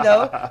 3D,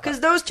 though, because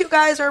those two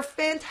guys are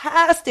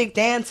fantastic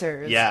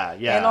dancers. Yeah,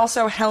 yeah. And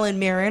also Helen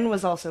Mirren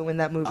was also in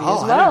that movie Oh,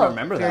 as I well. didn't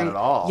remember that Very at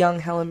all. Young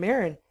Helen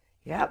Mirren.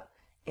 Yep.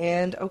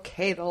 And,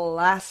 okay, the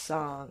last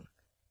song.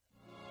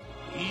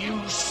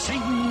 You sing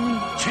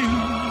to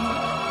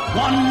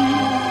one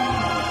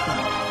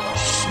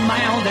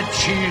smile that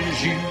cheers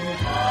you,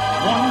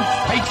 one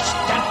face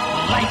that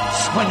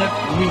lights when it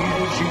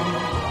nears you,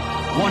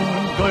 one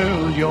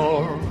girl,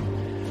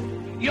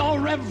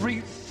 you're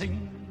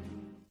everything.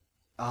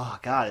 Oh,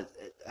 God.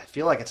 I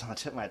feel like it's on the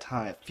tip of my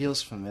tongue. It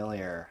feels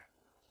familiar.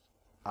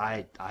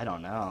 I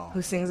don't know.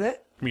 Who sings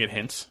it? Can we get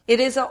hints? It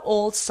is an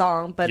old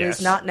song, but Yes.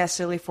 it's not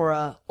necessarily for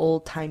a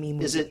old-timey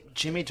movie. Is it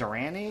Jimmy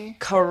Durante?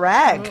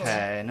 Correct.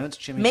 Okay, I know it's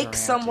Jimmy Make Durante.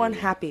 someone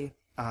happy.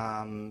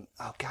 Oh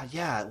God,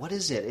 yeah. What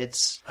is it?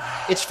 It's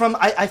from.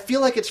 I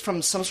feel like it's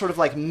from some sort of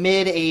like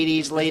mid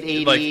 '80s, late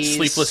 '80s, Like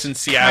Sleepless in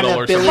Seattle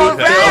kinda or Billy- something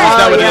like that.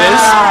 Correct. Oh, is that what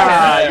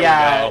Yeah. it is?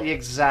 Yeah, There we go.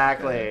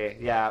 exactly.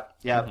 Yeah.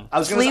 I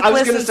was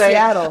Sleepless gonna in say.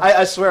 Seattle.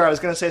 I swear, I was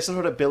gonna say some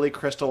sort of Billy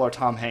Crystal or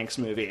Tom Hanks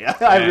movie.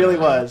 I really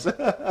was.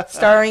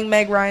 Starring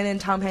Meg Ryan and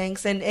Tom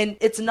Hanks. And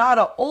it's not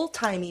an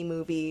old-timey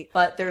movie,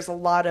 but there's a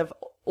lot of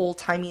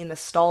old-timey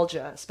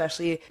nostalgia,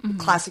 especially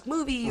classic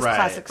movies,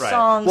 classic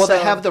songs. Well, so-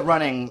 they have the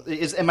running.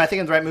 Am I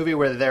thinking of the right movie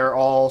where they're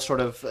all sort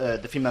of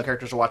the female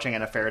characters are watching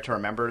an affair to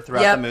remember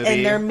throughout Yep, the movie?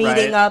 and they're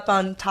meeting right? up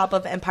on top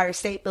of Empire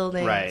State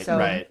Building. Right, so,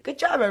 right. Good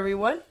job,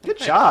 everyone. Good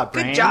job,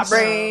 Good Brains. job,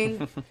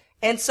 Brain.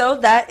 And so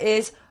that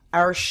is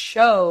our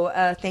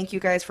show. Thank you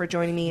guys for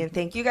joining me, and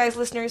thank you guys,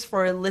 listeners,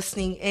 for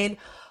listening in.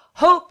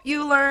 Hope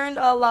you learned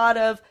a lot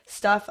of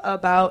stuff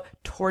about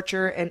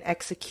torture and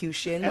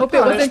execution. Hope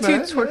it wasn't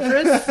too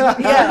torturous.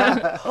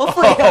 Yeah,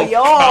 hopefully,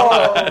 yo,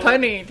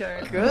 Punny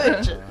turn.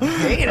 good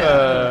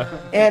data.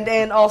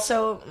 And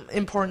also,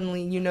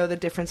 importantly, you know the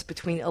difference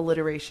between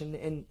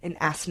alliteration and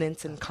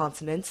assonance and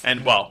consonants.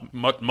 And, well,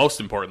 most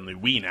importantly,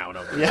 we now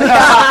know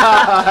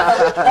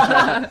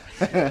that.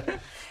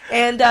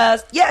 And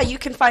you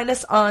can find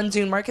us on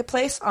Zune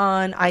Marketplace,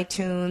 on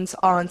iTunes,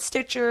 on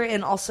Stitcher,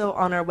 and also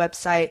on our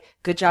website,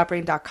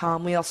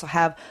 goodjobbrain.com. We also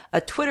have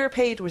a Twitter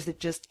page, which is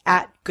just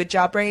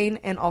 @goodjobbrain,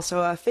 and also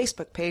a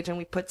Facebook page, and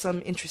we put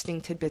some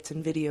interesting tidbits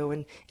and video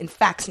and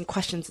facts and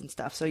questions and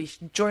stuff. So you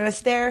should join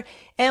us there,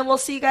 and we'll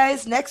see you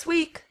guys next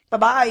week.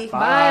 Bye-bye. Bye.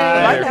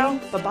 Bye now.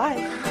 Bye-bye.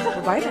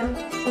 Bye-bye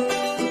now.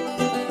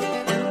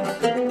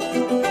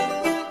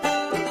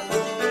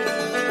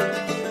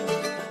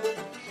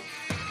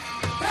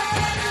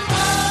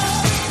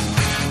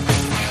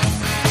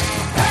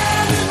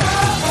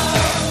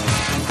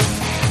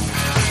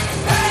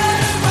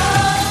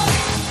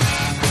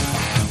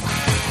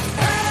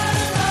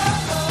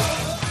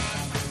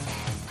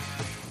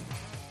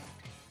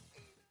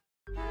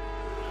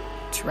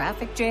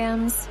 Traffic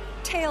jams,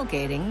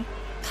 tailgating,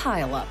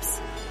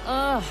 pile-ups.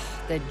 Ugh,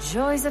 the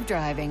joys of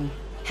driving.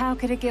 How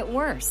could it get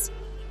worse?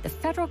 The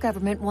federal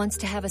government wants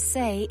to have a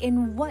say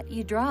in what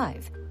you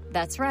drive.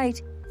 That's right.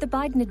 The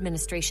Biden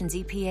administration's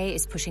EPA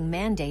is pushing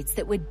mandates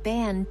that would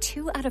ban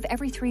 2 out of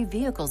every 3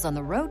 vehicles on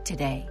the road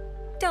today.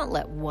 Don't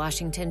let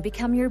Washington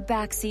become your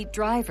backseat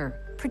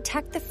driver.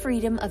 Protect the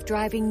freedom of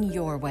driving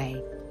your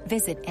way.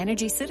 Visit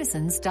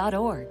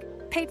EnergyCitizens.org.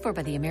 Paid for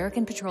by the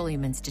American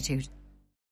Petroleum Institute.